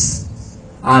Moses.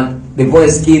 And the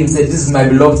voice came and said, this is my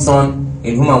beloved Son,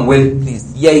 in whom I'm well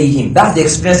pleased. hear ye him. That's the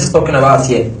experience he's talking about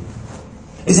here.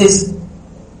 He says,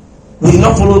 we did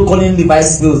not follow calling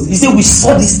Levi's fields. He said, we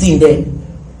saw this thing there.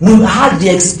 We had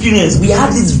the experience. We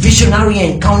had this visionary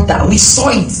encounter. We saw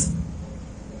it.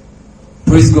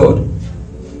 Praise God.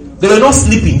 They were not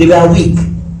sleeping. They were awake.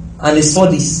 And they saw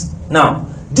this. Now,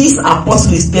 this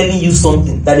apostle is telling you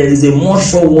something. That there is a more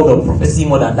sure word of prophecy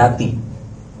more than that thing.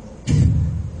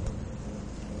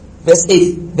 Verse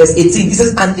 18. He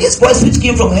says, and this voice which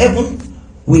came from heaven,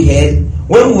 we heard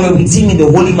when we were with him in the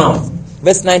holy mount.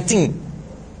 Verse 19.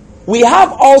 We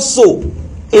have also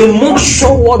a more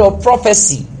sure word of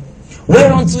prophecy,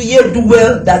 whereunto ye do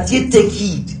well that ye take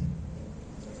heed,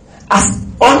 as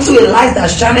unto a light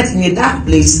that shineth in a dark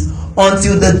place,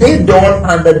 until the day dawn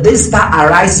and the day star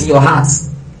arise in your hearts.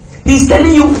 He's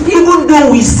telling you, even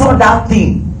though we saw that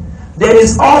thing, there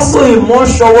is also a more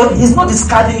sure word. He's not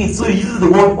discarding it, so he uses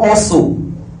the word also.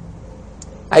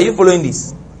 Are you following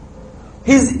this?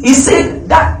 He said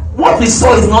that what we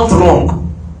saw is not wrong.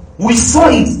 We saw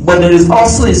it, but there is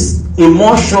also a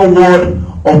more sure word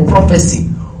of prophecy.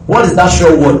 What is that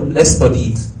sure word? Let's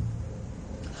study it.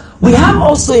 We have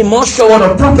also a more sure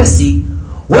word of prophecy,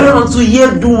 whereunto ye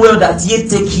do well that ye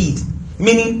take heed.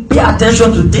 Meaning, pay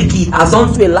attention to take heed, as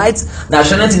unto a light that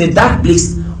shineth in a dark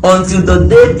place, until the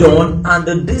day dawn and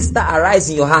the day star arise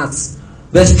in your hearts.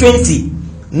 Verse 20.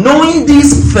 Knowing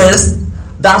this first,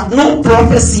 that no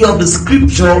prophecy of the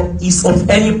scripture is of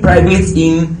any private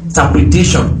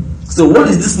interpretation. So what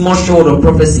is this more sure word of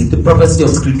prophecy? The prophecy of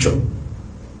scripture.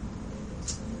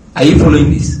 Are you following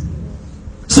this?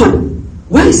 So,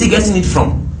 where is he getting it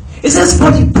from? It says, for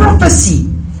the prophecy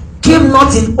came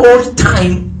not in old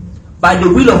time by the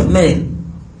will of man,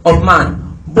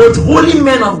 but holy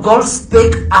men of God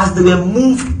spake as they were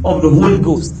moved of the Holy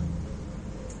Ghost.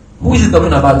 Who is he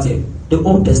talking about here? The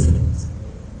Old Testament.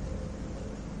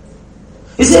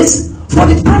 It says, for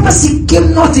the prophecy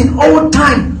came not in old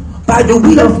time by the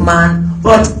will of man,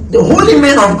 but the holy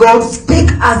men of God spake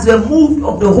as they were moved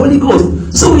of the Holy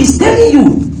Ghost. So he's telling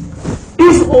you,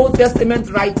 these Old Testament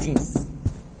writings,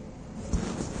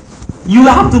 you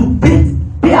have to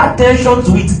pay attention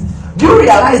to it. Do you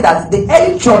realize that the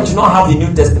early church did not have the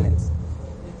New Testament?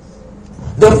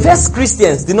 The first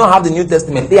Christians did not have the New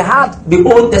Testament. They had the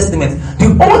Old Testament. The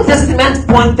Old Testament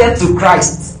pointed to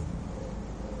Christ.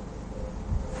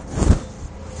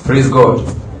 Praise God.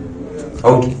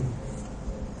 Okay.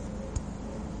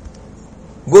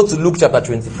 Go to Luke chapter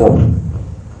 24.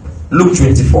 Luke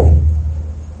 24.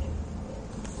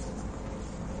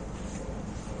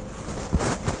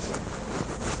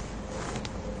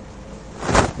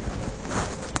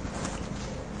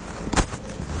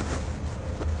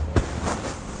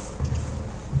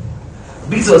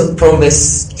 This was from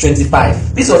verse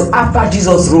 25. This was after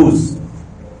Jesus rose.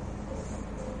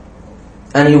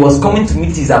 And he was coming to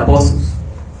meet his apostles.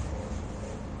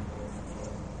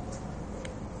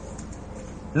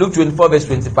 Luke 24 verse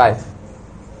 25.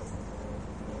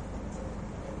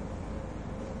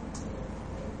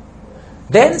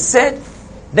 Then said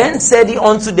he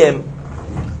unto them,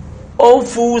 O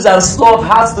fools and slow of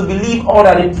hearts to believe all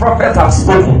that the prophets have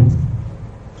spoken.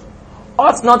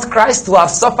 Ought not Christ to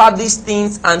have suffered these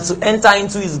things and to enter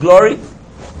into his glory?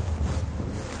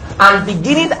 And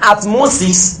beginning at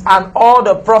Moses and all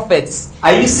the prophets.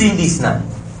 Are you seeing this now?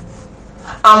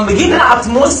 And beginning at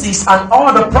Moses and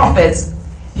all the prophets,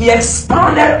 he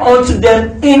expounded unto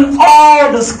them in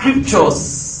all the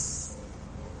scriptures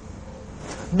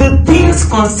the things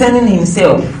concerning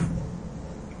himself.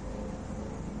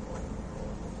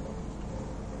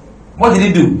 What did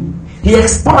he do? He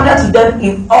expounded to them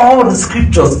in all the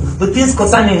scriptures the things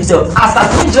concerning himself.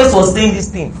 As Jesus was saying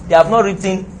this thing, they have not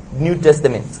written New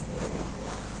Testament.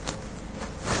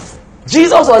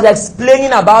 Jesus was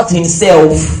explaining about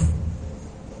himself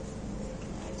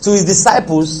to his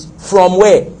disciples from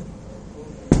where?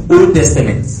 Old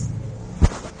Testament.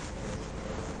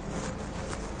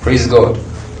 Praise God.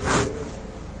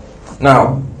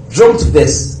 Now, jump to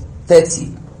verse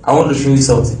 30. I want to show you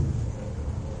something.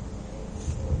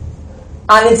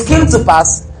 And it came to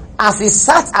pass, as he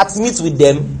sat at meat with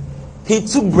them, he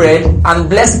took bread and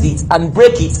blessed it and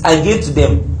brake it and gave to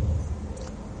them.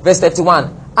 Verse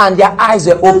 31. And their eyes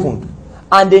were opened,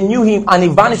 and they knew him, and he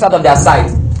vanished out of their sight.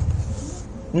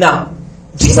 Now,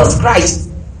 Jesus Christ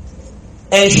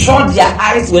ensured their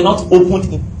eyes were not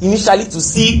opened initially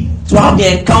to have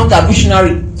the encounter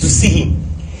visionary to see him.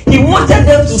 He wanted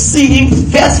them to see him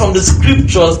first from the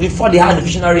scriptures before they had the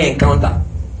visionary encounter.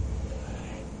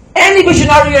 Any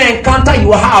visionary encounter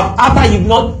you have after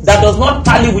that does not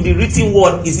tally with the written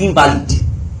word is invalid.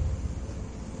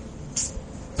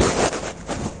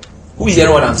 Who is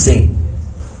hearing what I'm saying?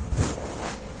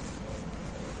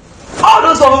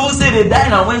 those people say they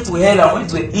died and went to hell and went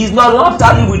to hell, it's not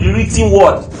tallying with the written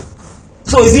word.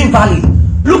 So it's invalid.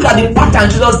 Look at the pattern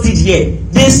Jesus did here.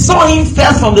 They saw him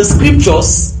first from the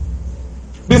scriptures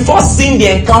before seeing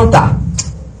the encounter.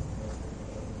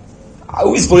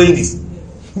 Who is following this?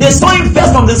 They saw him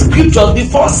first from the scriptures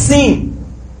before seeing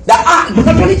that it was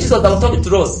actually Jesus that was talking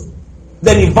to us.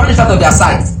 Then he vanished out of their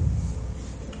sight.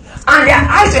 And their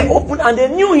eyes were open and they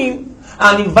knew him,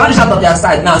 and he vanished out of their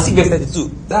sight. Now see verse 32.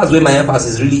 That's where my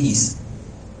emphasis really is.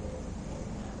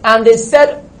 And they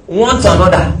said one to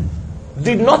another,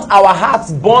 did not our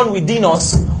hearts burn within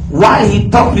us while he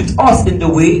talked with us in the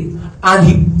way,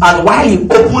 and while he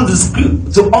opened the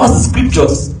script to us the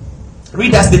scriptures?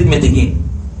 Read that statement again.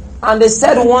 And they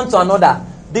said one to another,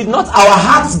 did not our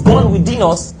hearts burn within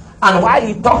us, and while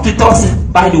he talked with us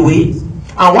by the way,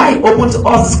 and while he opened to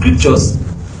us the scriptures?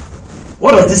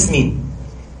 What does this mean?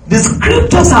 The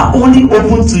scriptures are only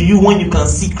open to you when you can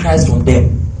see Christ from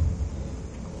them.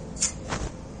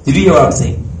 Did you hear what I'm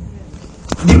saying?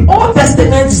 The Old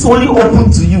Testament is only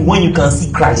open to you when you can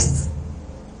see Christ.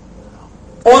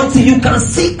 Until you can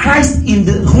see Christ in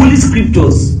the Holy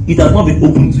Scriptures, it has not been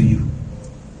open to you.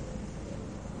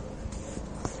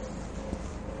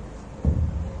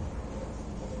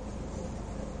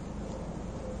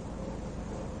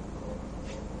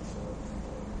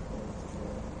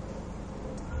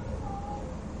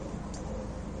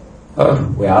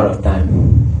 We're out of time.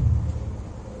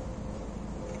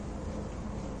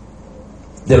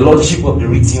 The Lordship of the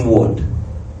written word.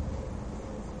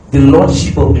 The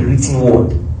Lordship of the written word.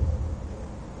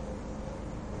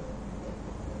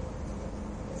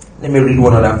 Let me read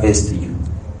one other verse to you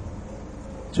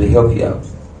to help you out.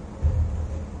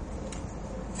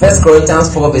 1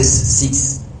 Corinthians 4 verse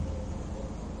 6.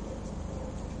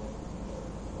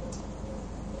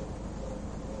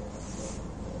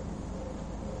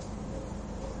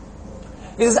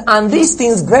 It says, and these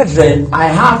things, brethren, I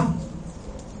have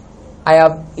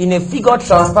in a figure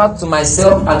transferred to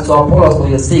myself and to Apollos for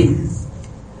your sake,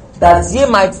 that ye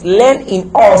might learn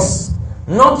in us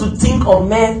not to think of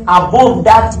men above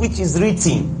that which is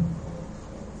written.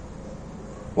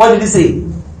 What did he say?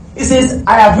 He says,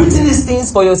 I have written these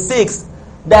things for your sakes,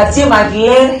 that ye might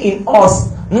learn in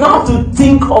us not to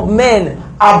think of men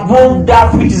above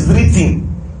that which is written.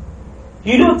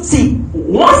 You don't see,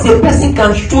 once a person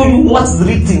can show you what's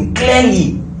written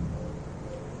clearly,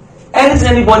 anything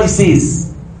anybody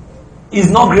says is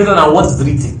not greater than what is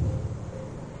written.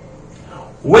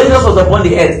 When Jesus was upon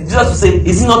the earth, Jesus would say,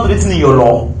 is it not written in your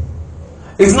law?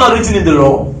 Is it not written in the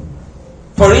law?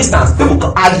 For instance, people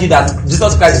can argue that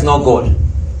Jesus Christ is not God.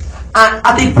 And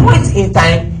at a point in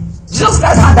time, Jesus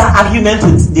Christ had that argument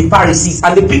with the Pharisees,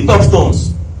 and they picked up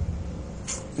stones.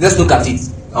 Let's look at it.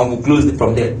 And we'll close it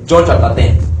from there. John chapter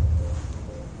 10.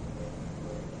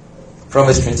 From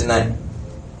verse 29.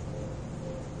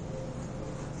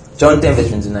 John 10 verse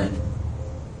 29.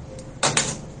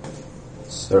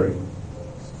 Sorry.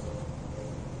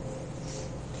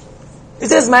 It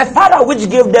says, my Father which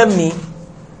gave them me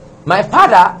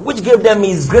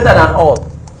is greater than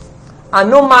all. And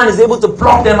no man is able to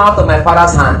pluck them out of my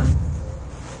Father's hand.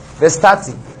 Verse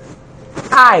 30.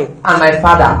 I and my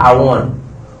Father are one.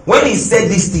 When he said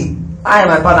this thing, I and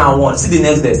my Father are one. See the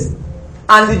next verse.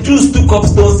 And the Jews took up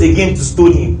stones again to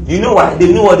stone him. You know why?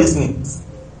 They knew what this means.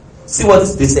 See what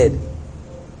they said.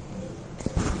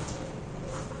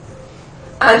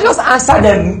 And just answer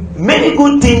them, many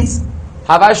good things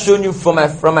have I shown you from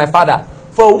my Father.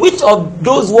 For which of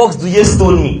those works do ye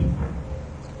stone me?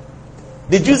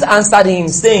 The Jews answered him,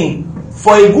 saying,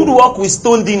 for a good work we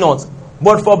stone thee not,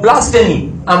 but for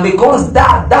blasphemy, and because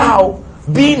thou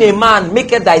being a man,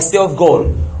 maketh thyself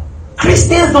God.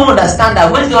 Christians don't understand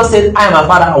that when Jesus said, I and my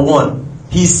Father are one,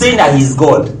 he's saying that he's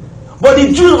God. But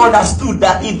the Jews understood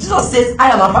that if Jesus says, I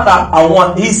and my Father are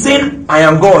one, he's saying, I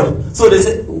am God. So they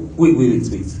said, wait.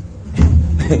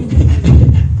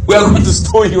 We are going to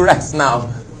stone you right now.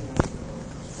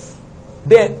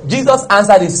 Then Jesus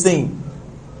answered him, saying,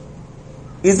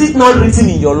 is it not written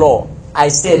in your law? I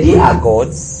said, ye are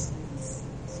gods.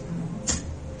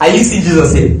 Are you seeing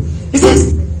Jesus say? He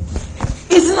says,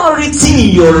 it's not written in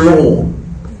your law.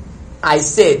 I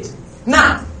said.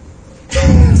 Now,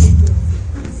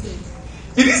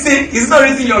 did he say, it's not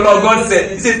written in your law? God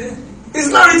said. He said, it's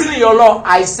not written in your law.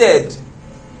 I said,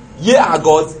 ye are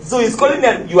gods. So he's calling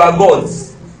them, you are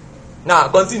gods. Now,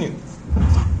 continue.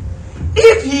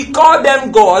 If he called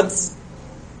them gods,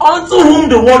 unto whom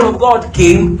the word of God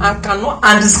came, and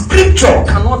the scripture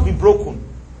cannot be broken.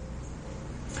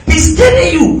 He's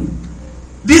telling you,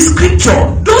 the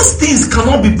scripture, those things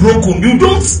cannot be broken. Do you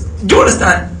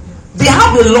understand? They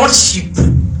have a lordship.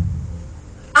 And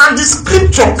And the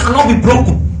scripture cannot be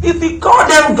broken. If he called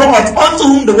them gods unto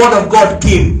whom the word of God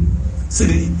came, see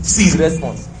his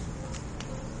response.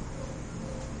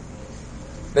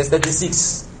 Verse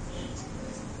 36.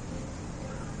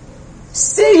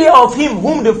 Say ye of him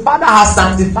whom the Father has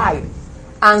sanctified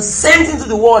and sent into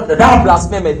the world, thou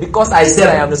blasphemest, because I said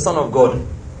I am the Son of God.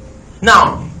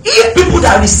 Now, if people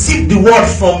that received the word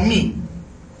from me,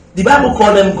 the Bible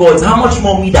called them gods, how much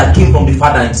more me that came from the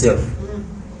Father himself?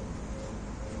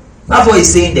 That's what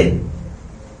he's saying there.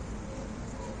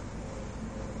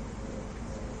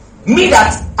 Me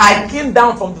that I came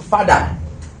down from the Father.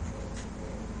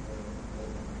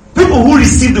 People who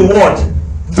received the word,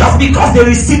 just because they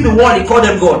received the word, he called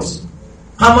them gods.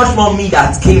 How much more me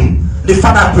that came? The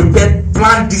Father prepared,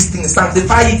 planned these things,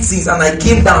 sanctified things, and I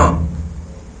came down.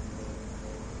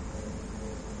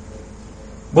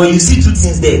 But you see two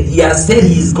things there. He has said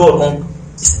he is God.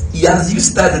 He has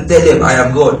used that to tell them, I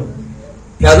am God.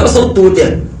 He has also told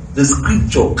them, the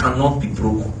scripture cannot be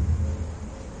broken.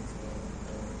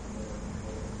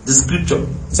 The scripture.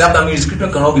 See after me, the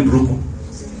scripture cannot be broken.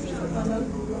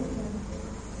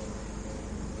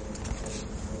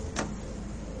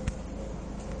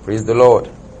 Praise the Lord.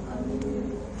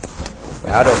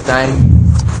 We're out of time.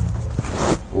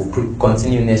 We'll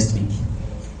continue next week.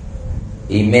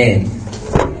 Amen.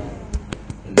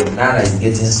 The man is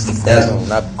getting sick. That's when we'll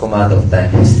not come out of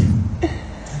time.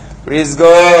 Praise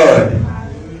God.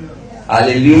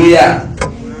 Hallelujah.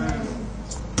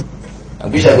 I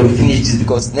wish I could finish this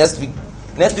because next week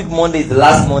Monday is the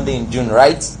last Monday in June,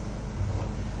 right?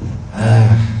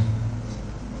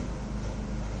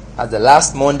 At the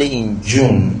last Monday in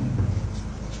June,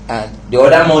 and the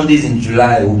other Mondays in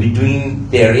July, we'll be doing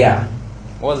Berea.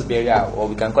 What's Berea? Or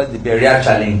we can call it the Berea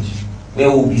Challenge, where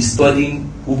we'll be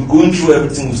going through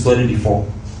everything we've studied before.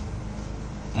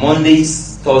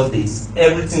 Mondays, Thursdays,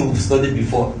 everything we've studied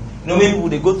before. You know, maybe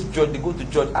they go to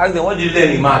church, ask them, what did you learn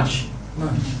in March?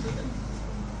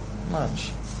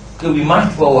 March. Okay, we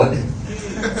march forward.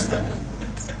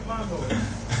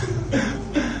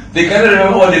 They cannot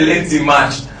remember what they learned in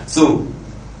March. So,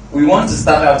 we want to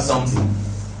start out something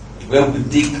where we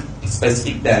take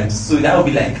specific times. So that will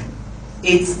be like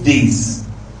 8 days.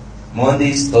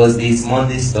 Mondays, Thursdays. I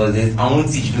won't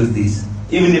teach those days.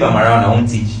 Even if I'm around, I won't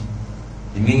teach.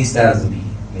 The ministers will be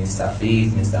Minister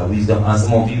Faith, Minister Wisdom, and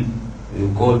some of you will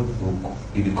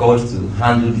be called to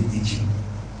handle the teaching.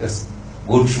 Just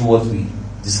go through what we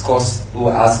discuss, we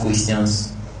will ask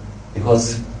questions.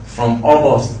 Because from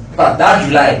August, in fact, that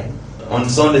July, on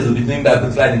Sundays we'll be doing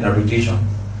Bible slide interpretation,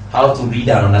 how to read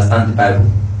and understand the Bible.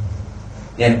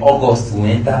 Then August we'll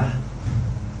enter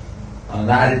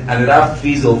another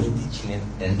phase of teaching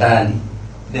entirely.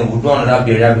 Then we'll do another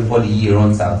burial before the year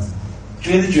runs out.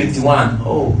 2021,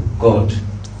 oh God,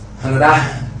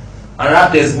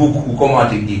 another textbook will come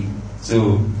out again.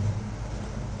 So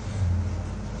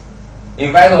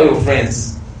invite all your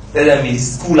friends. Tell them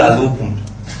school has opened.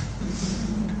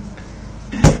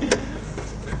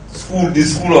 The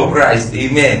school of Christ.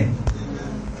 Amen.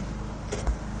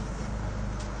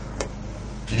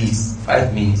 Please,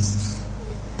 5 minutes.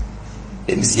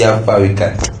 Let me see how far we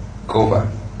can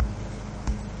cover.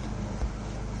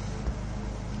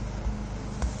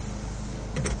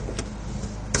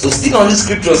 So still on the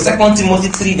scripture, 2 Timothy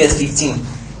 3 verse 15.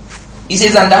 He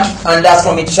says, and that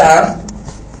from a child,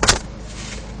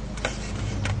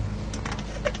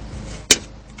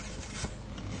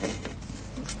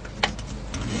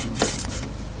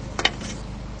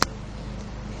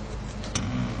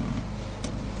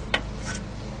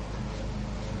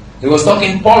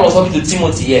 Paul was talking to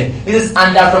Timothy here. He says,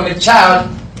 and that from a child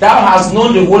thou hast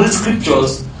known the holy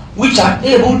scriptures, which are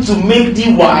able to make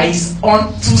thee wise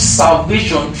unto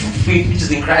salvation through faith which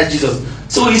is in Christ Jesus.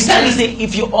 So he's trying to say,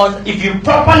 if you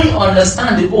properly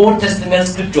understand the Old Testament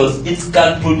scriptures, it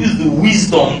can produce the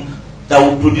wisdom that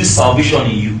will produce salvation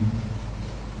in you.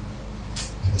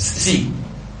 See,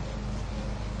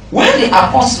 when the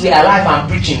apostles were alive and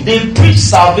preaching, they preached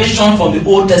salvation from the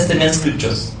Old Testament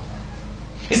scriptures.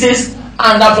 He says,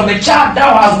 and that from a child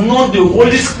thou hast known the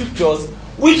holy scriptures,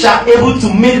 which are able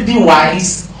to make thee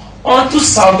wise unto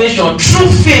salvation through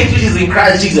faith which is in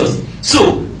Christ Jesus.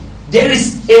 So, there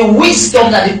is a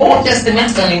wisdom that the Old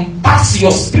Testament can impart to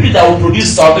your spirit that will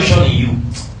produce salvation in you.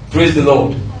 Praise the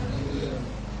Lord.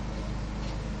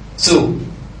 So,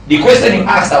 the question you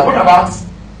asked, what about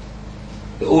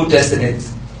the Old Testament?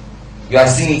 You are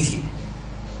seeing it here.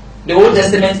 The Old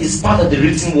Testament is part of the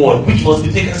written word, which must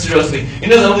be taken seriously. You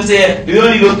know, some people say, we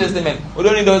don't need Old Testament. We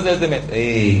don't need Old Testament.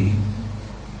 Hey.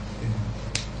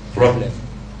 Problem.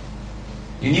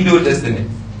 You need the Old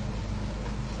Testament.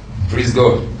 Praise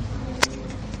God.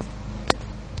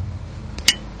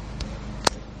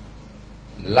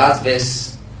 Last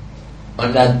verse,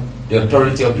 under the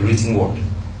authority of the written word.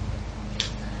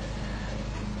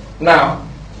 Now,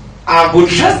 I would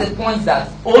stress the point that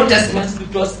Old Testament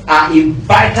scriptures are a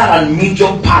vital and major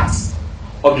part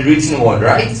of the written word,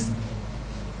 right?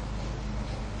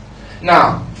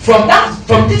 Now, from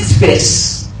this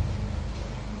verse,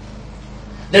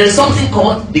 there is something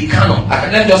called the canon.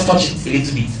 Let me just touch it a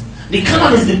little bit. The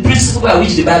canon is the principle by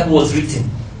which the Bible was written.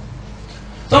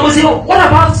 Some will say, what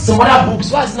about some other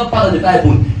books? Why is it not part of the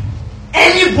Bible?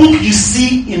 Any book you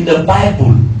see in the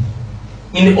Bible,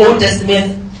 in the Old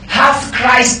Testament, has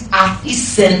Christ as its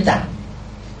center.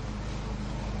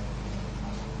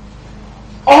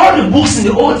 All the books in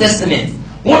the Old Testament,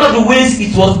 one of the ways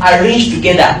it was arranged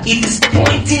together, it is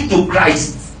pointing to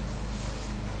Christ.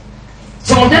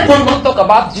 Some of them don't talk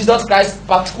about Jesus Christ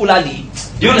particularly.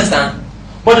 Do you understand?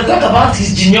 But they talk about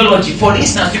his genealogy. For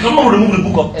instance, you cannot remove the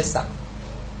book of Esther.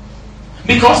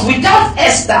 Because without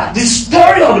Esther, the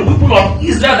story of the people of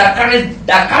Israel that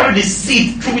carried the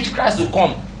seed through which Christ will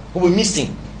come will be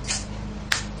missing.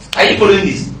 Are you following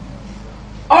this?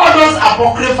 All those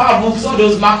apocryphal books, all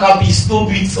those Maccabees,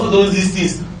 Tobits, all these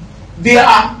things, they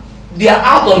are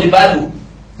out of the Bible.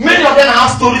 Many of them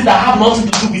have stories that have nothing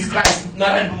to do with Christ,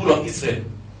 not the people of Israel.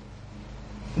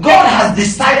 God has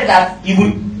decided that He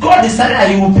will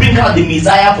bring out the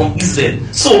Messiah from Israel.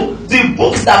 So the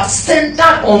books that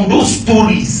centered on those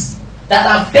stories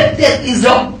that affected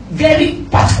Israel very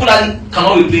particularly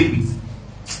cannot be played with.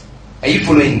 Are you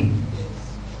following me?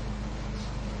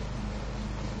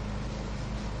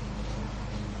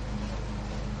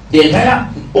 The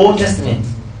entire Old Testament.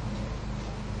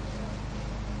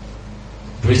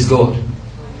 Praise God.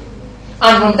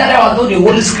 And from that I was told the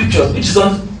Holy Scriptures, which is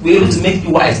going to be able to make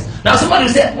you wise. Now somebody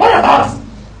will say, what about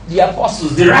the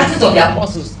apostles? The writings of the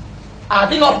apostles, are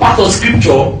they not part of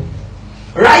Scripture?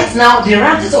 Right now, the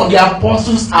writings of the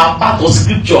apostles are part of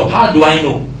Scripture. How do I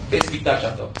know? 2 Peter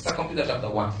chapter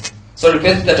 1. Sorry,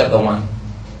 1 Peter chapter 1.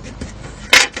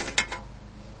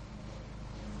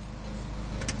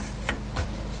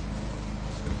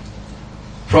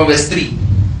 From verse 3.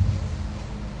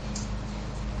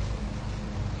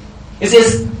 It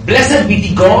says, Blessed be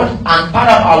the God and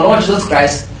Father of our Lord Jesus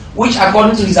Christ, which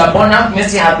according to his abundant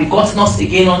mercy hath begotten us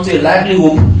again unto a lively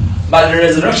hope by the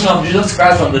resurrection of Jesus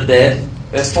Christ from the dead.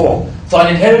 Verse 4. So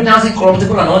an inheritance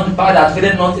incorruptible and undefiled that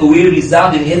fadeth not away,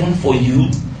 reserved in heaven for you,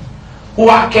 who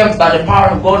are kept by the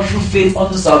power of God through faith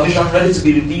unto salvation, ready to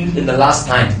be revealed in the last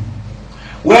time.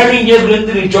 Wherein ye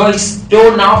greatly rejoice,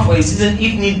 though now for a season,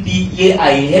 if need be, ye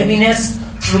are in heaviness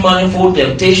through manifold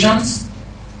temptations,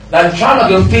 that the trial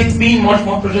of your faith, being much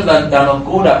more precious than of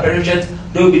gold that perisheth,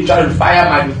 though it be tried with fire,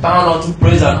 might be found unto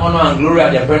praise and honor and glory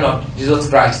at the appearing of Jesus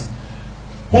Christ,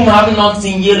 whom having not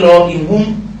seen ye love, in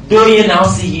whom though ye now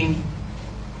see him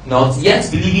not, yet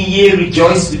believing ye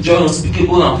rejoice with joy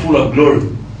unspeakable and full of glory,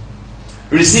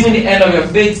 receiving the end of your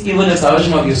faith, even the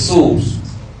salvation of your souls.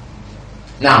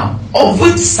 Now, of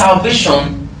which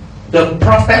salvation the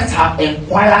prophets have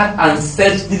inquired and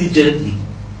searched diligently.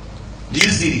 Do you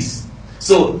see this?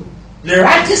 So, the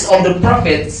writings of the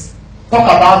prophets talk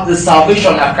about the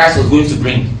salvation that Christ was going to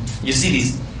bring. You see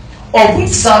this? Of which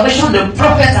salvation the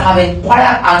prophets have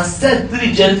inquired and searched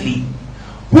diligently,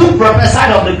 who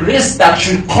prophesied of the grace that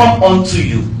should come unto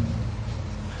you,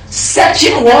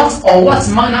 searching what or what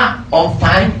manner of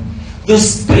time the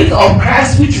Spirit of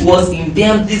Christ which was in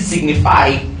them did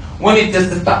signify, when it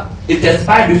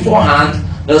testified beforehand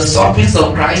the sufferings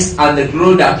of Christ and the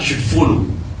glory that should follow.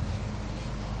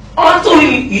 Unto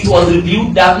him it was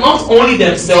revealed that not only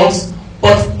themselves,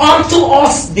 but unto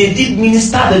us they did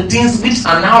minister the things which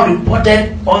are now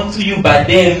reported unto you by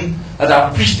them that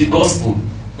have preached the gospel.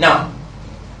 Now,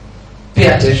 pay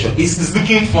attention. It's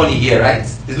looking funny here, right?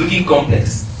 It's looking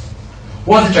complex.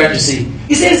 What's he trying to say?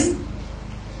 He says,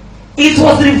 it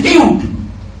was revealed.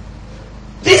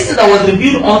 This thing that was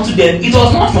revealed unto them, it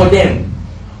was not for them,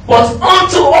 but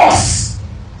unto us.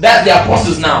 That's the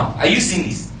apostles now. Are you seeing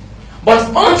this?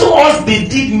 But unto us they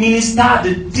did minister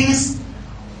the things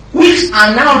which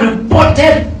are now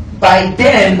reported by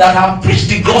them that have preached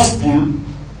the gospel.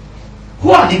 Who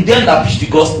are the them that preach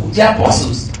the gospel? The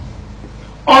apostles.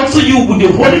 Unto you with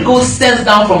the Holy Ghost sent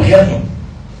down from heaven.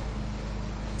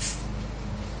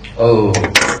 Oh,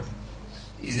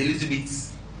 it's a little bit.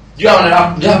 Do you have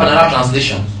another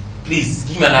translation? Please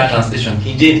give me another translation.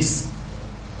 King James.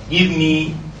 Give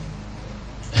me.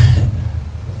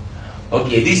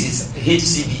 Okay, this is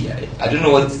HCB. I don't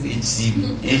know what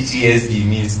HCSB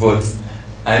means, but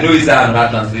I know it's another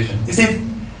translation. It says,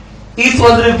 it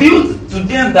was revealed to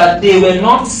them that they were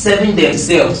not serving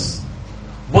themselves,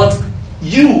 but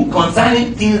you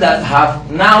concerning things that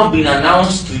have now been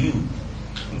announced to you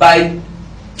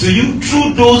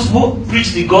through those who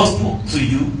preach the gospel to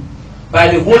you by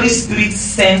the Holy Spirit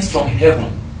sent from heaven.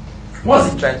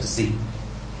 What's it trying to say?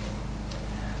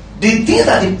 The things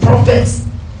that the prophets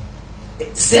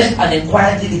said and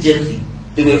inquired diligently,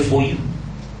 they were for you.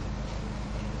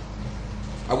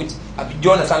 Do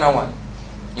you understand that one?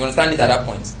 You understand it at that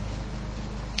point?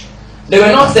 They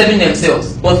were not serving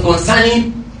themselves, but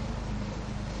concerning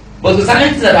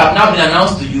things that have now been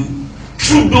announced to you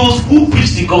through those who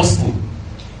preach the gospel.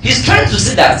 He's trying to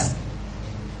say that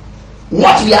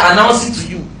what we are announcing to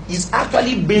you is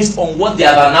actually based on what they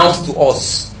have announced to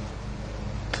us.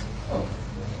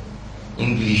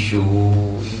 English.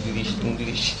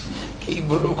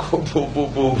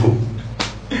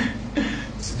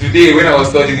 Today, when I was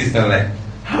studying this, I'm like,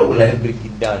 how will I break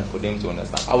it down for them to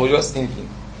understand? I was just thinking.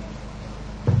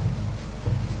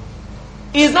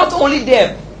 It's not only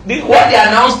them. What they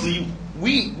announced to you,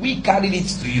 we carried it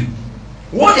to you.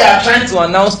 What they are trying to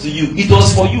announce to you, it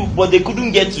was for you, but they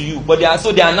couldn't get to you.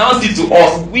 So they announced it to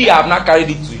us. We have not carried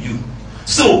it to you.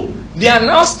 So they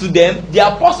announced to them, the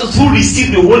apostles who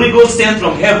received the Holy Ghost sent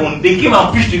from heaven, they came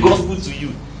and preached the gospel to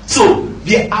you. So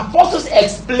the apostles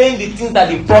explained the things that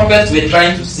the prophets were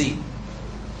trying to say.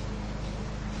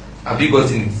 Have you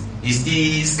gotten it? It's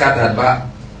still scattered back.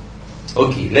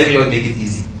 Okay, let me just make it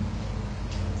easy.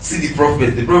 See the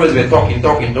prophets were talking.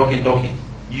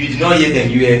 You did not hear them.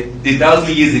 You were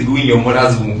 1,000 years ago in your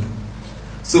mother's womb.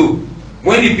 So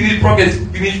when the prophets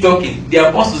finished talking, the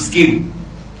apostles came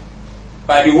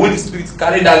by the Holy Spirit,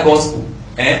 carried that gospel,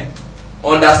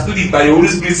 understood it by the Holy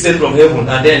Spirit sent from heaven,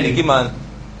 and then they came and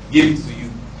gave it to you.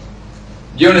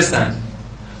 Do you understand?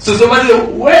 So somebody,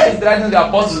 where is the writing of the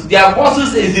apostles? The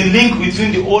apostles is the link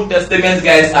between the Old Testament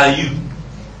guys and you.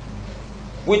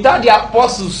 Without the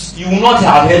apostles, you will not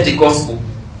have heard the gospel.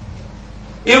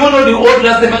 Even though the Old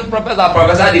Testament prophets have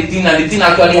prophesied the thing and the thing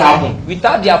actually happened,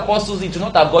 without the apostles, it will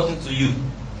not have gotten to you.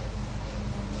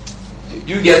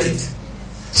 You get it?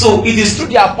 So it is through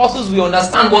the apostles we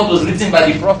understand what was written by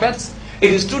the prophets.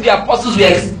 It is through the apostles we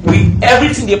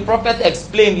everything the prophet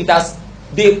explained, it has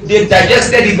they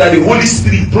digested it by the Holy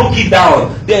Spirit, broke it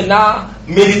down, they now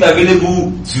made it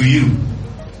available to you.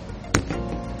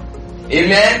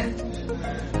 Amen.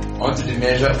 Unto the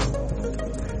measure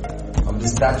of the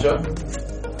stature of the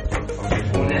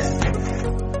fullness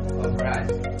of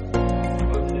Christ.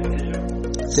 Unto the measure.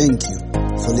 Thank you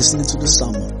for listening to the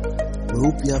sermon. We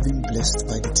hope you have been blessed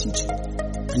by the teaching.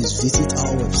 Please visit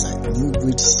our website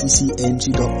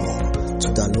newbridgeccng.org to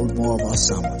download more of our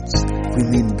sermons.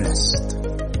 Remain blessed.